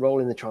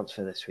 Rolling the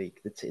transfer this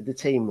week. The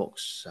team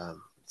looks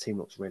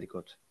really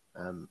good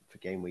for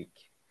game week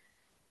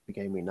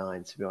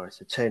 9. To be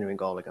honest, a Turner in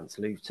goal against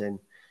Luton.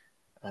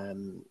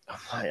 I'm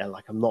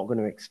not going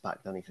to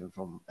expect anything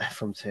from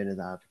Turner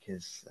there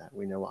because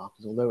we know what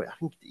happens. Although I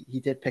think he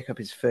did pick up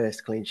his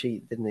first clean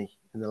sheet, didn't he,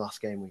 in the last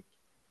game week?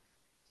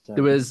 So,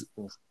 there was,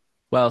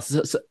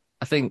 so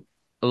I think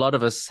a lot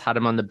of us had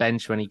him on the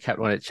bench when he kept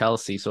on at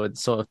Chelsea, so it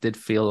sort of did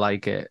feel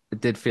like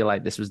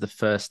this was the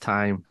first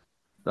time,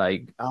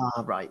 like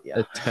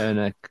a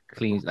Turner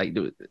clean, like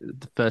the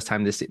first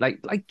time this,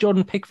 like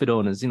Jordan Pickford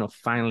owners,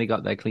 finally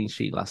got their clean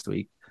sheet last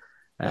week.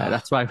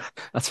 That's why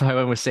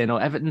when we're saying,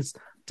 Everton's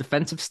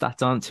defensive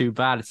stats aren't too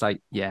bad, it's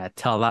like, yeah,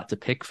 tell that to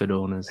Pickford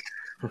owners.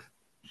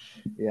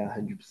 Yeah,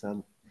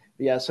 100%.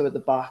 But yeah, so at the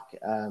back,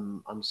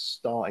 I'm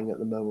starting at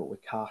the moment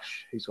with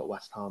Cash, who's got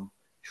West Ham,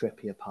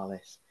 Trippier,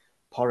 Palace.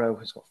 Porro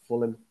has got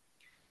Fulham.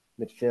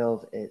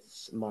 Midfield,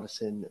 it's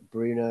Maddison,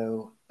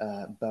 Bruno,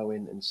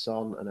 Bowen and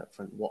Son, and up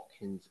front,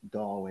 Watkins,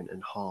 Darwin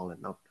and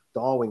Haaland. Now,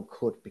 Darwin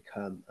could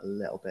become a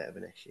little bit of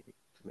an issue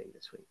for me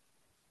this week.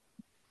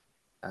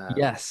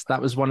 Yes,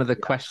 that was one of the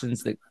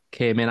questions that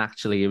came in,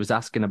 actually. It was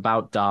asking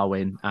about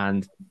Darwin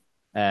and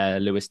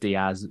Luis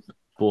Diaz,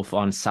 both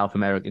on South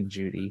American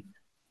duty.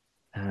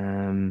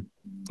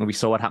 We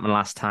saw what happened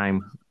last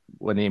time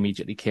when they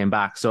immediately came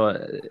back.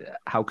 So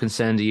how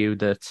concerned are you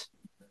that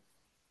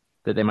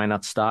they might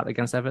not start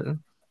against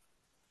Everton?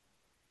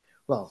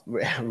 Well,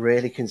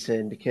 really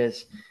concerned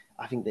because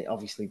I think they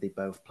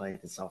both played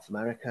in South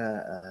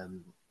America.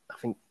 I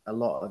think a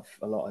lot of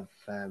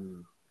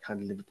kind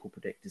of Liverpool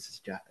predictors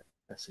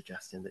are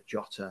suggesting that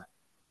Jota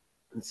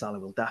and Salah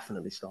will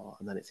definitely start,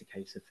 and then it's a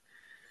case of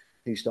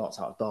who starts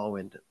out of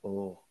Darwin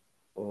or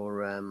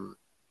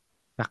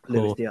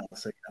Luis Diaz.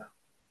 So, yeah.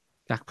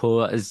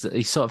 Gakpo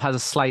he sort of has a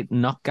slight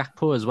knock,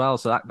 Gakpo as well,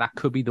 so that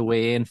could be the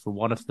way in for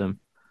one of them.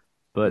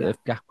 But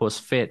if Gakpo's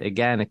fit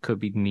again, it could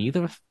be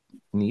neither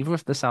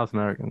of the South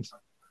Americans.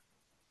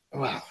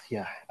 Well,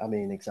 yeah, I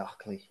mean,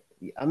 exactly.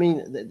 I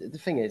mean, the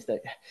thing is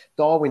that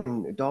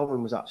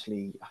Darwin was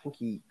actually, I think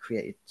he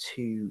created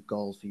 2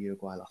 goals for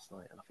Uruguay last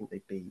night, and I think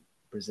they beat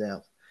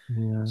Brazil.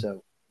 Yeah.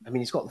 So, I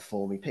mean, he's got the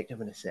form. He picked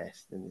up an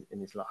assist in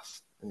his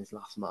last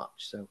match.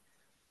 So,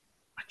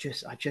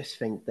 I just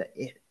think that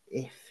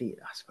if he,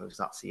 I suppose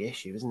that's the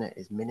issue, isn't it?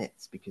 Is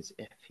minutes, because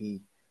if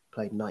he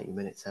played 90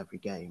 minutes every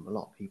game, a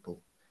lot of people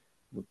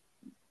would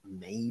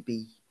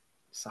maybe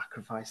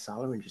sacrifice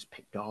Salah and just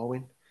pick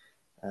Darwin.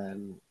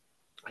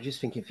 I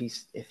just think if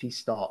he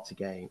starts a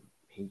game,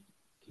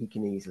 he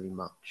can easily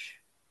match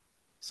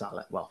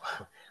Salah. Well,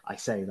 I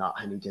say that,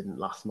 and he didn't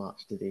last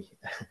match, did he?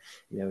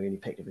 He only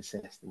picked up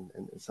assist,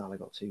 and Salah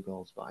got 2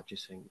 goals. But I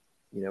just think,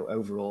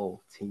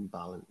 overall team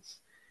balance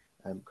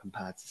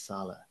compared to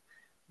Salah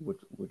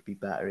would be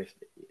better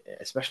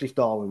especially if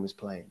Darwin was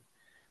playing.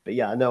 But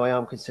yeah, no, I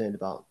am concerned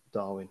about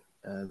Darwin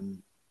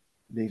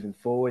moving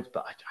forward.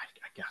 But I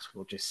guess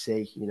we'll just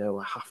see.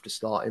 I have to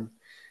start him.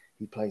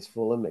 He plays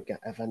Fulham.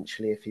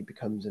 Eventually, if he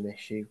becomes an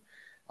issue,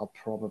 I'll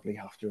probably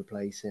have to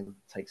replace him,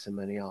 take some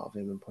money out of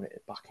him and put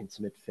it back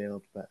into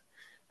midfield. But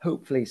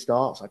hopefully he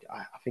starts.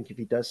 I think if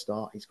he does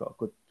start, he's got a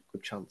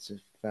good chance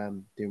of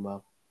doing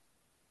well.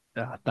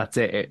 That's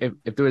it.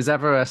 If there was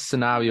ever a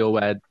scenario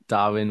where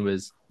Darwin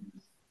was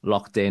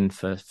locked in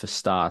for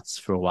starts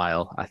for a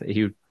while, I think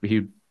he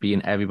would be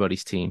in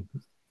everybody's team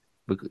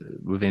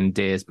within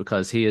days,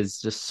 because he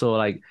is just so,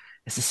 like,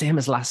 it's the same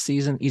as last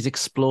season. He's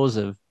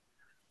explosive,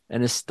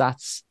 and his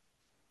stats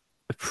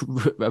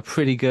are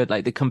pretty good.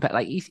 Like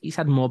he's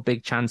had more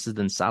big chances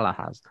than Salah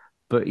has,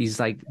 but he's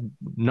like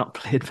not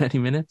played many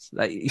minutes.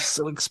 Like, he's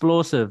so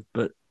explosive,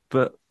 but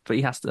but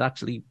he has to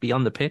actually be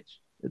on the pitch.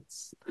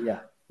 Yeah,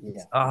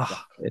 yeah, Ah,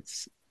 exactly.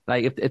 it's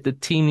like if the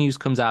team news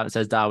comes out and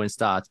says Darwin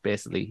starts,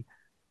 basically,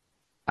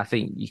 I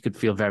think you could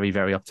feel very,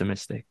 very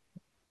optimistic.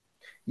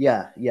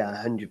 Yeah,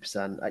 yeah,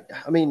 100%.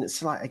 I mean,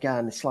 it's like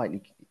again, it's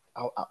slightly.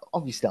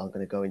 Obviously, I'm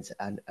going to go into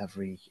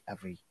every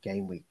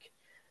game week,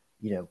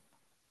 you know,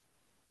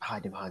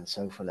 hiding behind the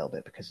sofa a little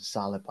bit because of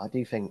Salah. But I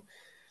do think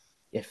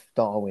if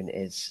Darwin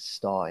is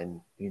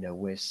starting,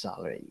 with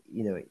Salah,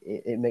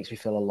 it makes me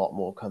feel a lot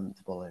more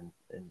comfortable and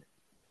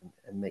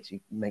makes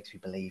me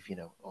believe,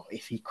 oh,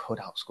 if he could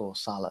outscore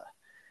Salah,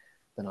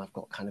 then I've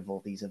got kind of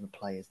all these other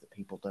players that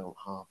people don't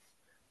have,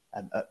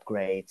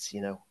 upgrades,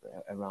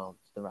 around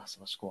the rest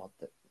of the squad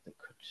that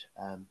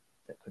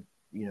could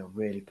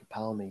really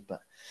propel me.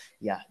 But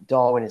yeah,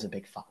 Darwin is a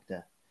big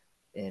factor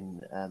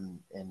in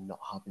not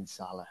having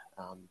Salah,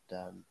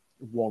 and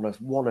one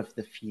of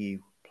the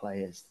few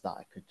players that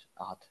I could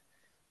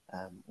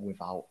add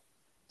without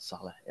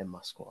Salah in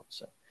my squad.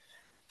 So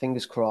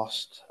fingers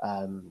crossed,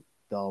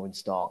 Darwin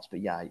starts.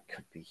 But yeah, it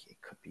could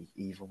be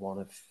either one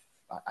of.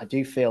 I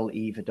do feel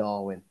either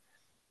Darwin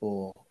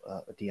or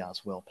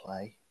Diaz will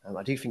play.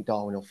 I do think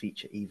Darwin will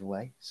feature either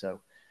way.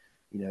 So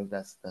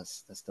there's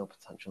still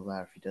potential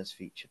there if he does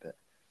feature. But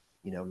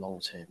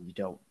long term, you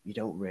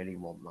don't really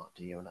want that,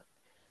 do you? And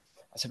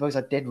I suppose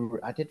I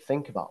did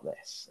think about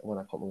this when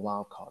I put my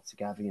wild card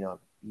together. I'm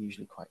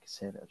usually quite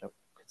conservative,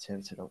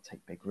 don't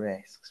take big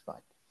risks,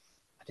 but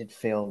I did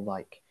feel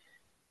like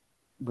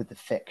with the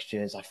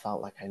fixtures, I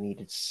felt like I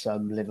needed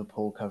some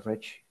Liverpool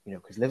coverage.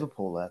 Because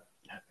Liverpool are,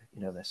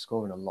 they're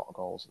scoring a lot of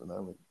goals at the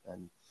moment,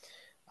 and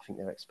I think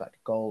their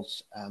expected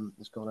goals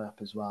has gone up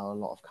as well. A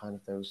lot of kind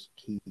of those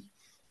key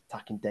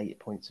attacking data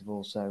points have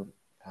also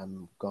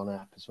gone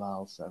up as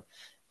well. So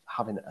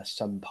having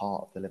some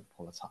part of the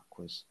Liverpool attack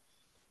was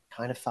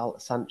kind of felt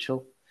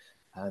essential.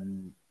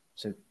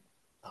 So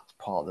that's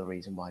part of the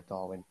reason why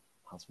Darwin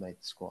has made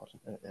the squad.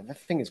 And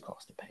fingers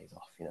crossed it pays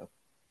off.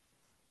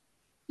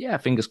 Yeah,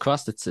 fingers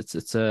crossed.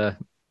 It's a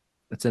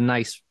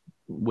nice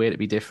way to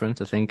be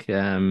different. I think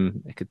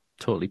it could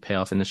totally pay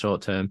off in the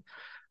short term.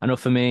 I know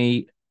for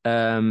me,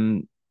 yeah,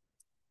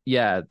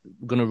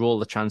 we're gonna roll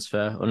the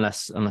transfer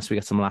unless we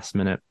get some last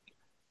minute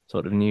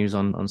sort of news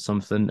on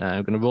something.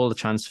 We're gonna roll the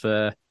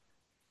transfer,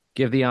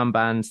 give the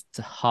armband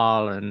to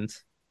Haaland,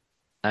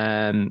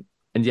 and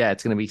yeah,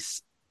 it's gonna be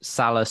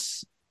Salah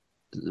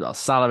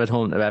at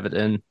home to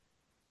Everton,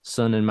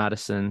 Son and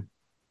Madison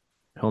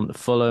at home to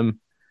Fulham.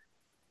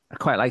 I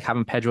quite like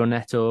having Pedro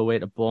Neto away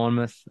to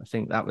Bournemouth. I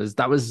think that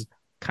was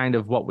kind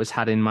of what was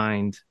had in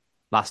mind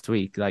last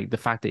week. Like the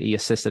fact that he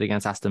assisted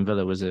against Aston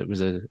Villa was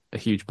a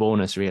huge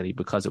bonus, really,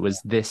 because it was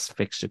this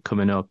fixture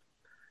coming up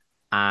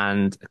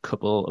and a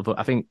couple of,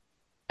 I think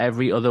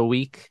every other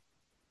week,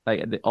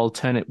 like the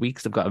alternate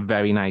weeks, they've got a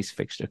very nice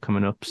fixture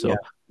coming up. So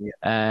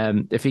Yeah.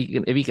 if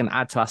he can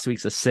add to last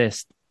week's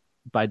assist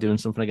by doing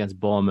something against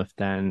Bournemouth,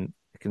 then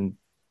I can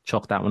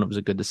chalk that one up as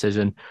a good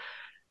decision.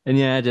 And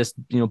yeah, just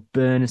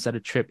Burn instead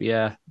of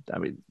Trippier. I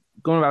mean,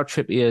 going about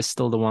Trippier is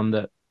still the one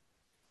that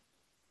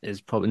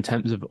is probably in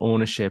terms of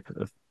ownership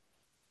of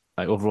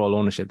like overall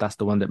ownership. That's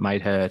the one that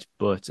might hurt,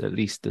 but at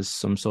least there's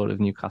some sort of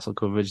Newcastle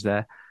coverage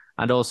there.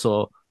 And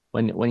also,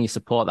 when you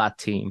support that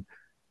team,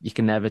 you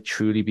can never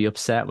truly be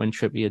upset when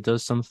Trippier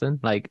does something.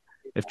 Like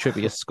if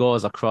Trippier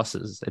scores or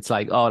crosses, it's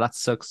like, oh, that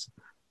sucks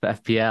for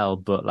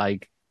FPL, but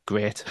like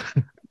great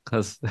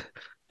because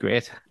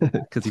great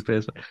because he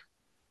plays.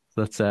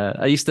 But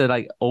I used to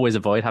like always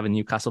avoid having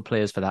Newcastle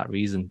players for that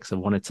reason because I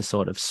wanted to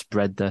sort of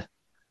spread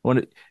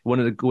wanted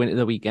to go into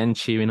the weekend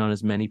cheering on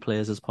as many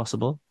players as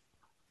possible.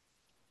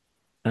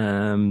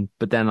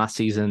 But then last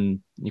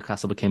season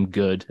Newcastle became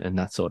good, and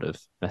that sort of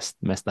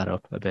messed that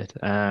up a bit.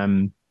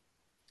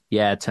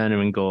 Yeah,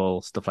 Turner in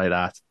goal, stuff like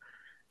that.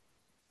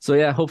 So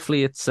yeah,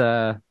 hopefully it's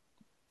the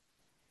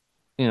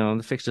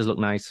fixtures look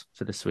nice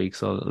for this week.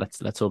 So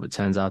let's hope it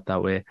turns out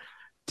that way.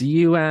 Do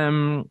you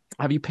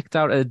have you picked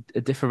out a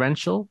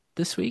differential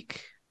this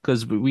week?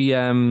 Because we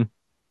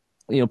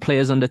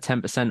players under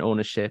 10%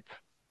 ownership.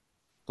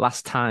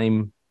 Last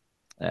time,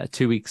 a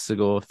few weeks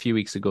ago,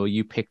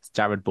 you picked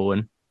Jared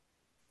Bowen,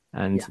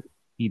 and Yeah.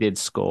 he did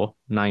score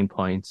 9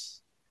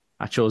 points.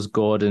 I chose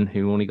Gordon,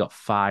 who only got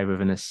 5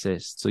 with an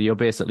assist. So you're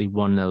basically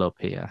 1-0 up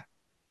here.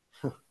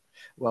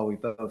 Well, we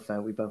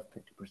both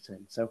picked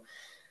Britain. So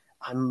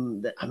I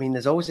mean,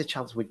 there's always a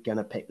chance we're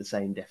gonna pick the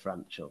same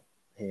differential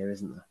here,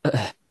 isn't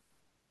there?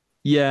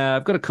 Yeah,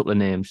 I've got a couple of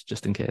names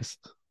just in case.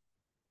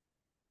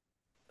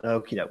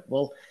 Okay,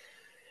 well,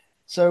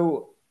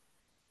 so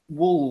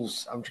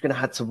Wolves. I'm just gonna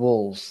head to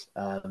Wolves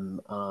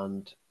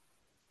and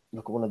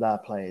look at one of their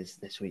players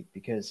this week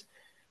because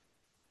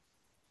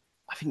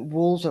I think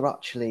Wolves are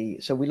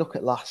actually. So we look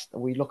at last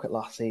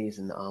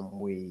season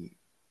and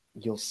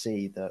you'll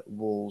see that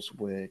Wolves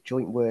were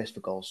joint worst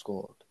for goals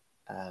scored.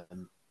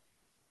 Um,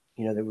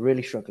 they were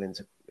really struggling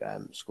to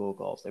score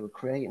goals. They were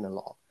creating a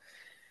lot.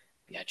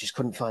 Yeah, just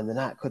couldn't find the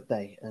net, could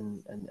they?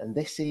 And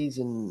this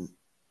season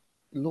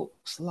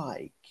looks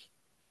like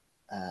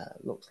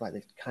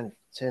they've kind of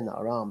turned that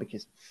around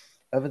because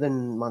other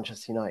than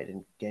Manchester United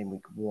in game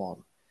week 1,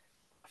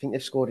 I think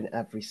they've scored in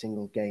every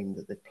single game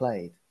that they've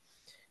played.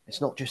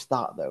 It's not just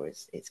that though.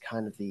 It's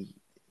kind of the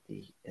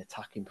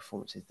attacking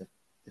performances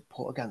they've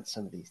put against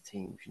some of these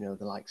teams. You know,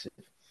 the likes of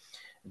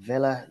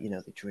Villa. You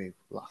know, they drew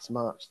last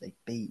March. They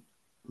beat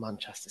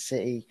Manchester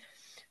City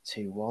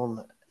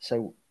 2-1.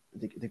 So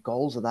the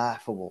goals are there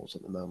for Wolves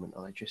at the moment,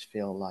 and I just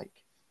feel like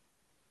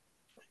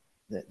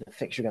the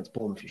fixture against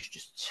Bournemouth is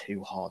just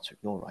too hard to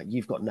ignore. Right,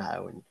 you've got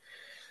now and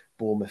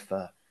Bournemouth.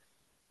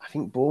 I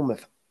think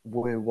Bournemouth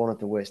were one of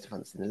the worst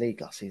defences in the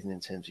league last season in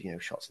terms of, you know,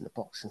 shots in the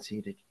box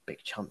conceded,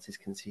 big chances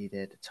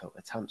conceded, total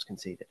attempts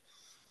conceded.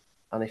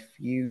 And if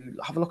you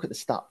have a look at the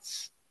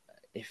stats,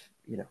 if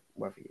you know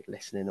whether you're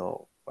listening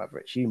or whether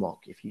it's you,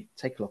 Mark, if you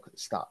take a look at the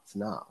stats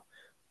now,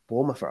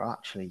 Bournemouth are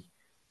actually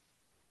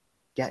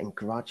getting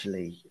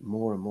gradually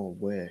more and more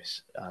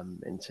worse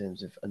in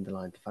terms of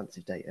underlying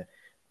defensive data,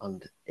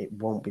 and it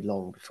won't be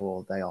long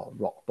before they are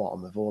rock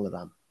bottom of all of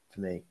them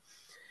for me.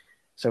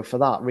 So for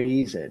that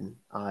reason,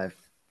 I've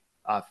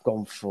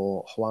gone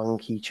for Hwang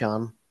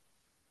Hee-chan,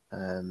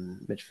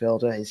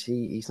 midfielder.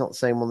 He's not the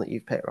same one that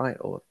you've picked, right?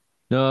 Or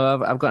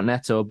No, I've got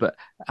Neto, but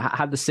I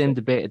had the same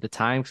debate at the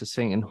time because I was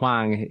thinking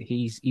Hwang,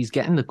 he's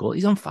getting the goal.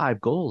 He's on 5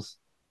 goals.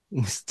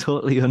 He's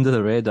totally under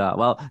the radar.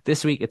 Well,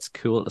 this week it's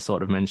cool to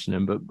sort of mention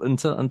him, but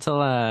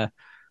until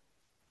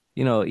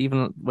you know,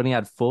 even when he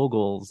had 4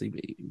 goals,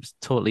 he was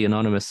totally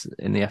anonymous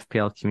in the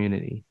FPL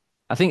community.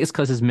 I think it's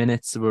because his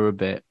minutes were a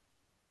bit.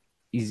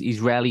 He's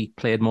rarely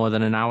played more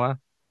than an hour,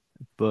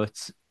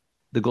 but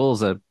the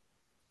goals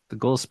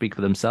speak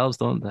for themselves,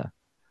 don't they?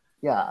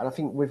 yeah, and I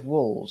think with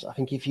Wolves, I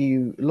think if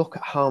you look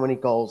at how many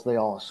goals they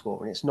are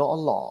scoring, it's not a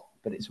lot,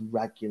 but it's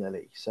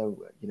regularly.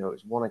 So you know,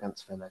 it's 1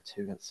 against Villa,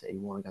 2 against City,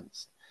 one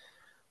against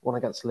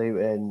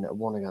Luton,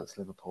 1 against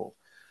Liverpool.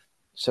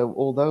 So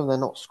although they're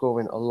not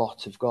scoring a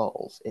lot of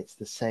goals, it's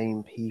the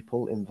same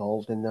people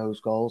involved in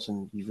those goals.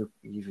 And you've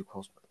of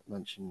course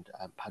mentioned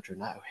Pedro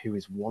Neto, who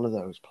is one of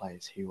those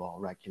players who are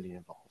regularly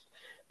involved.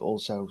 But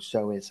also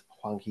so is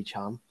Hwang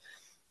Hee-chan,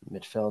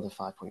 midfielder,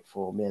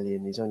 5.4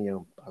 million. He's only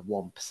owned by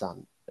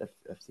 1% of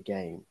the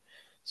game.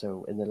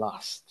 So in the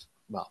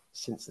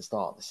since the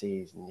start of the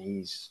season,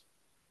 he's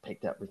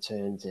picked up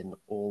returns in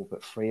all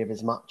but 3 of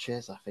his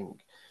matches. I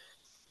think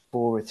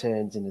 4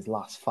 returns in his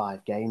last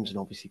 5 games, and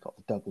obviously got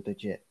the double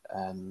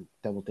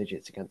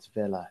digits against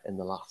Villa in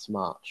the last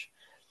match.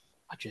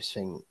 I just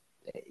think,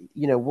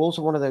 you know, Wolves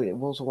are one of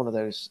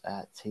those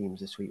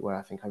teams this week where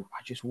I think I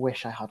just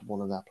wish I had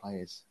one of their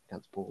players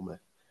against Bournemouth.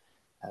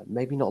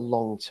 Maybe not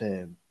long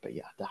term, but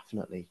yeah,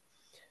 definitely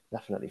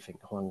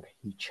think Hwang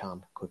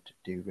Hee-chan could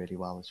do really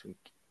well this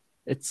week.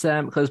 It's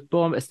because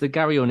Bournemouth, it's the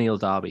Gary O'Neill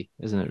derby,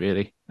 isn't it?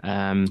 Really?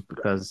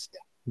 Because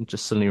I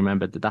just suddenly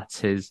remembered that that's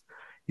his.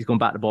 He's gone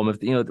back to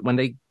Bournemouth. You know, when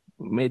they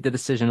made the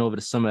decision over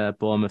the summer at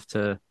Bournemouth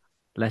to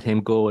let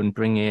him go and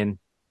bring in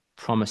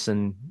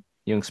promising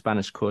young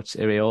Spanish coach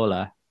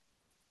Iriola,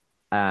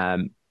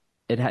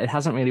 it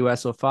hasn't really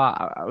worked so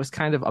far. I was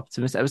kind of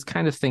optimistic. I was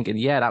kind of thinking,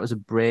 yeah, that was a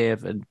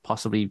brave and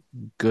possibly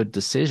good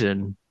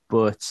decision,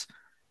 but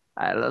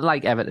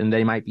like Everton,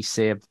 they might be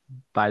saved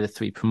by the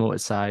 3 promoted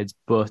sides,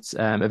 but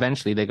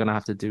eventually they're going to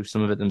have to do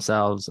some of it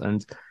themselves.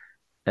 And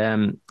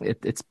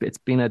it's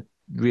been a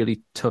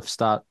really tough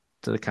start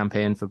to the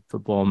campaign for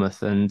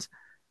Bournemouth and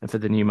for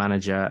the new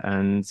manager.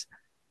 And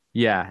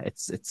yeah,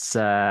 it's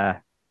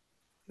a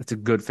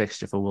good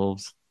fixture for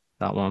Wolves,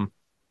 that one.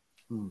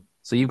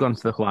 So you've gone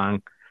for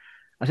Hwang.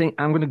 I think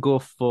I'm going to go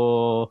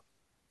for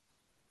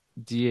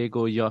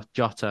Diego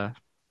Jota,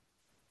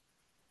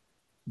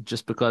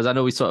 just because I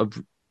know we sort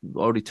of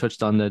already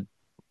touched on the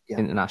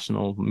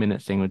international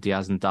minute thing with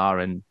Diaz and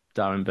Darren,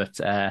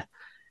 but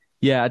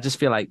yeah, I just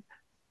feel like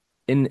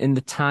in the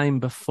time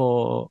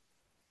before,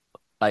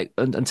 like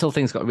until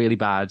things got really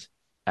bad,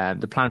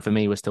 the plan for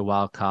me was to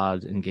wild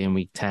card in game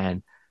week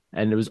 10,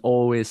 and it was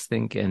always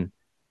thinking,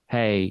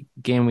 hey,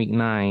 game week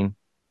 9,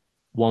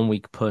 1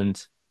 week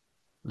punt,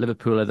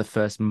 Liverpool are the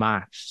first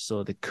match,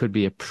 so there could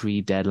be a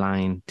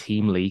pre-deadline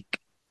team leak.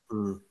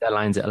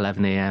 Deadline's at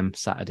 11 a.m.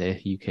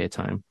 Saturday UK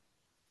time.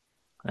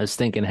 I was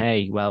thinking,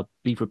 hey, well,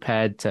 be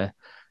prepared to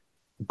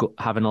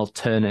have an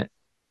alternate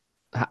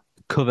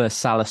cover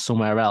Salah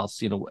somewhere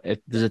else. You know, if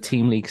there's a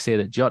team league, say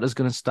that Jota's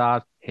going to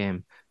start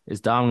him,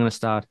 is Darwin going to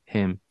start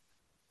him?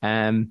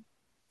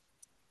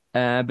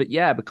 But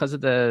yeah, because of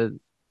the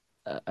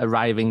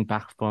arriving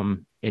back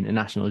from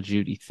international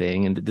duty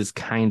thing, and there's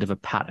kind of a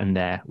pattern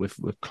there with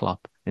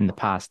Klopp in the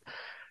past.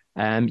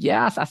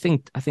 Yeah, I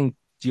think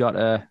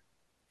Jota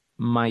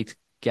might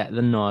get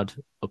the nod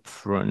up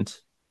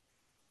front.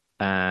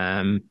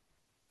 And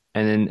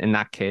in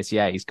that case,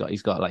 yeah, he's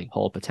got like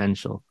whole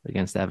potential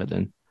against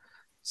Everton.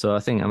 So I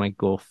think I might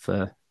go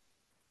for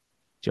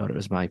Jota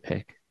as my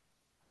pick.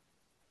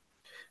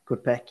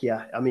 Good pick,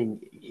 yeah. I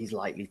mean, he's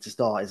likely to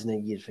start, isn't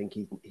he? You'd think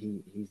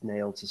he's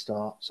nailed to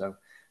start. So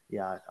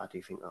yeah, I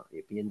do think that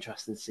it'd be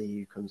interesting to see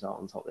who comes out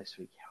on top this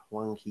week.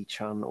 Hwang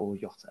Hee-chan or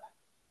Jota.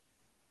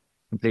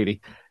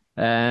 Completely.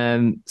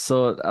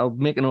 So I'll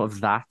make a note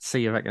of that.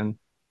 See if I can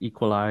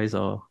equalize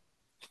or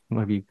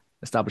have you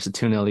establish a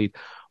 2-0 lead.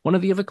 One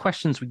of the other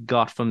questions we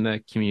got from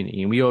the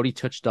community, and we already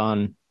touched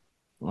on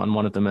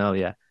one of them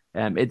earlier,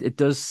 it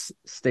does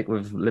stick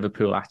with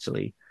Liverpool,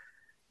 actually.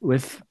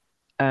 With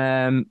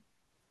Andrew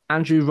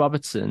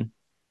Robertson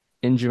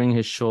injuring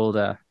his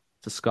shoulder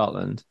for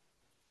Scotland,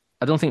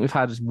 I don't think we've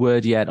had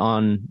word yet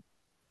on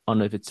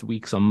if it's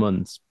weeks or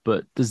months,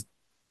 but does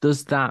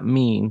that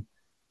mean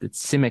that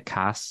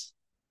Tsimikas,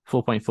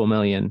 4.4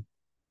 million,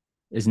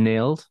 is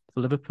nailed for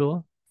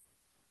Liverpool?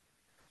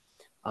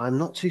 I'm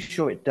not too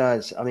sure it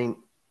does. I mean,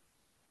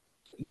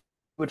 you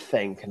would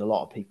think, and a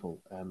lot of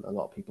people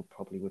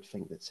probably would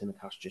think that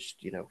Tsimikas just,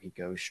 he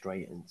goes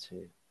straight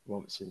into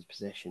Robertson's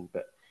position.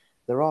 But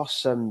there are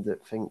some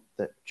that think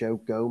that Joe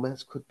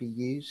Gomez could be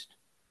used.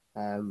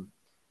 I'm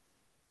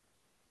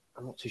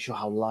not too sure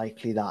how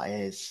likely that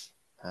is,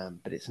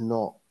 but it's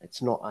not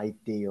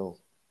ideal,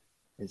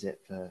 is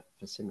it, for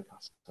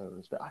Tsimikas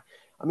owners? But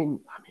I mean,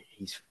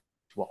 he's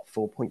what,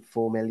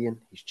 4.4 million?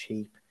 He's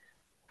cheap.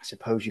 I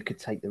suppose you could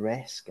take the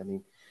risk. I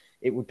mean,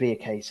 it would be a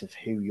case of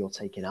who you're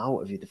taking out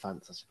of your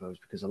defence, I suppose,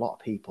 because a lot of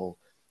people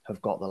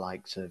have got the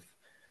likes of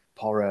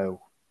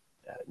Porro,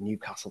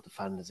 Newcastle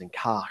defenders in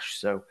cash.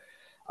 So,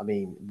 I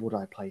mean, would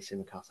I play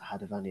Tsimikas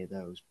ahead of any of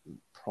those?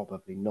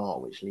 Probably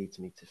not, which leads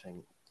me to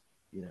think,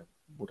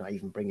 would I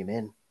even bring him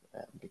in?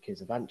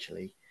 Because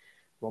eventually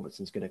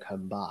Robertson's going to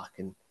come back,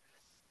 and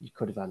you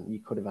could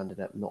have ended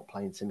up not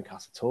playing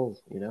Tsimikas at all,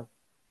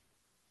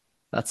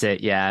 That's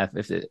it. Yeah,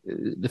 if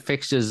the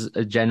fixtures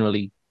are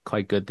generally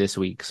quite good this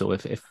week, so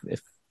if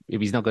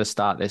he's not going to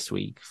start this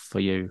week for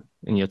you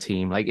in your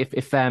team, like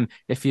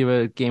if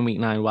you're a game week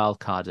 9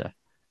 wildcarder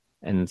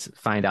and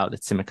find out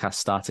that Tsimikas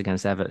starts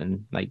against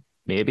Everton, like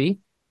maybe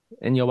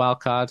in your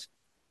wildcard,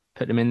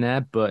 put him in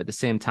there. But at the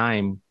same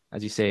time,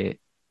 as you say,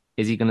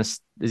 is he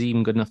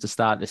even good enough to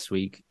start this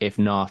week? If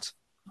not,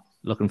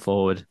 looking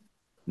forward,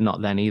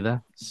 not then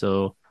either.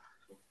 So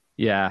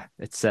yeah,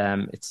 it's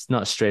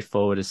not as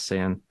straightforward as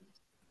saying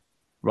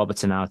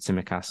Robertson out,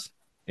 Tsimikas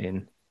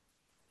in.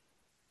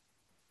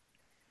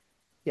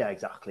 Yeah,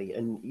 exactly.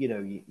 And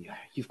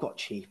you've got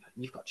cheap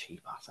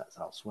assets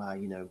elsewhere.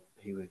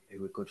 Who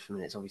are good for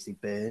minutes. Obviously,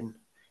 Burn.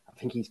 I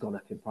think he's gone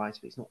up in price,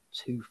 but he's not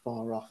too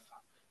far off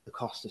the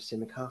cost of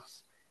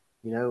Tsimikas.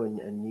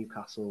 And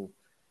Newcastle,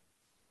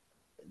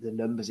 the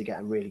numbers are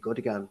getting really good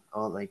again,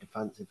 aren't they?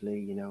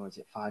 Defensively, is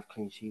it 5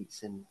 clean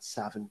sheets in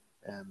 7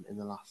 in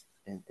the last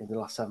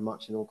 7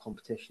 matches in all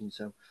competitions?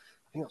 So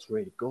I think that's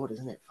really good,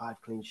 isn't it?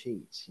 5 clean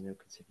sheets,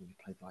 considering you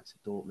played the likes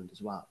of Dortmund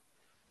as well.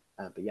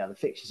 But yeah, the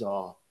fixtures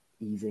are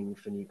easing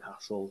for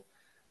Newcastle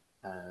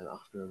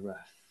after a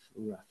rough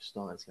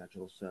starting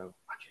schedule. So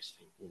I just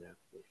think,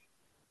 if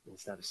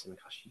instead of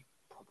Tsimikas, you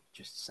probably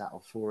just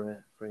settle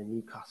for a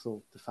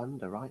Newcastle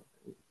defender, right?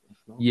 If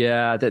not.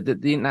 Yeah,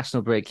 the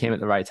international break came at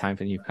the right time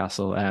for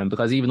Newcastle,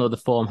 because even though the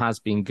form has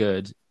been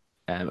good,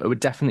 it would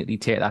definitely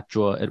take that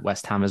draw at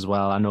West Ham as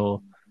well. I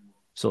know,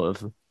 sort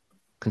of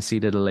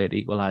conceded a late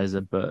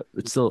equaliser, but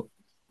would still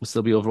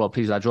be overall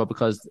pleased with that draw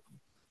because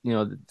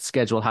the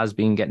schedule has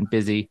been getting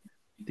busy.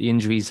 The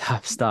injuries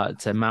have started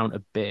to mount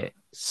a bit,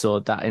 so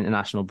that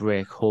international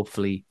break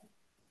hopefully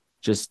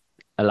just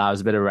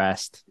allows a bit of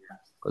rest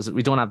because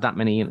we don't have that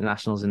many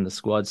internationals in the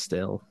squad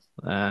still.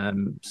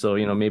 So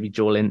maybe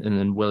Joe Linton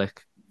and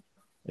Willock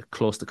are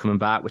close to coming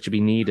back, which would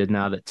be needed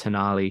now that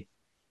Tonali.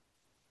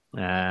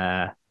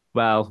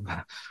 Well,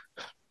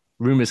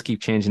 rumors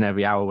keep changing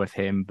every hour with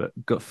him, but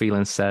gut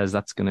feeling says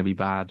that's going to be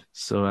bad.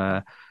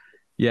 So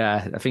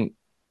yeah, I think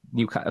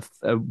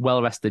a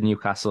well rested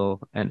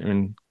Newcastle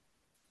entering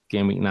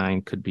game week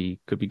 9 could be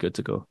good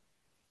to go.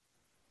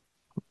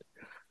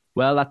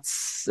 Well,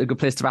 that's a good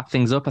place to wrap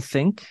things up, I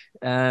think.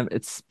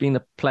 It's been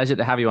a pleasure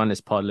to have you on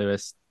this pod,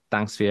 Lewis.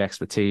 Thanks for your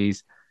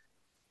expertise.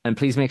 And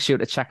please make sure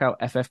to check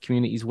out FF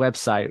Community's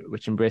website,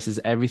 which embraces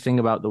everything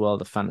about the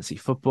world of fantasy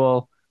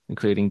football,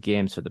 including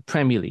games for the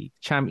Premier League,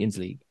 Champions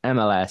League,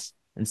 MLS,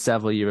 and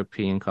several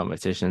European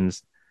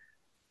competitions.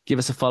 Give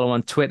us a follow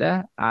on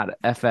Twitter at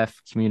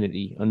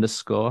FFCommunity_,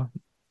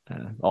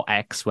 or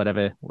X,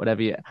 whatever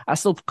you... I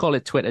still call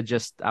it Twitter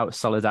just out of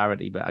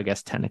solidarity, but I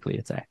guess technically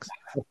it's X.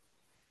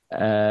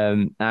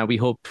 And we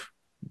hope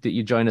that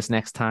you join us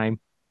next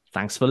time.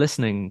 Thanks for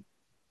listening.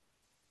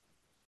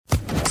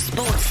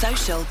 Sports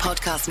Social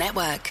Podcast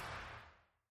Network.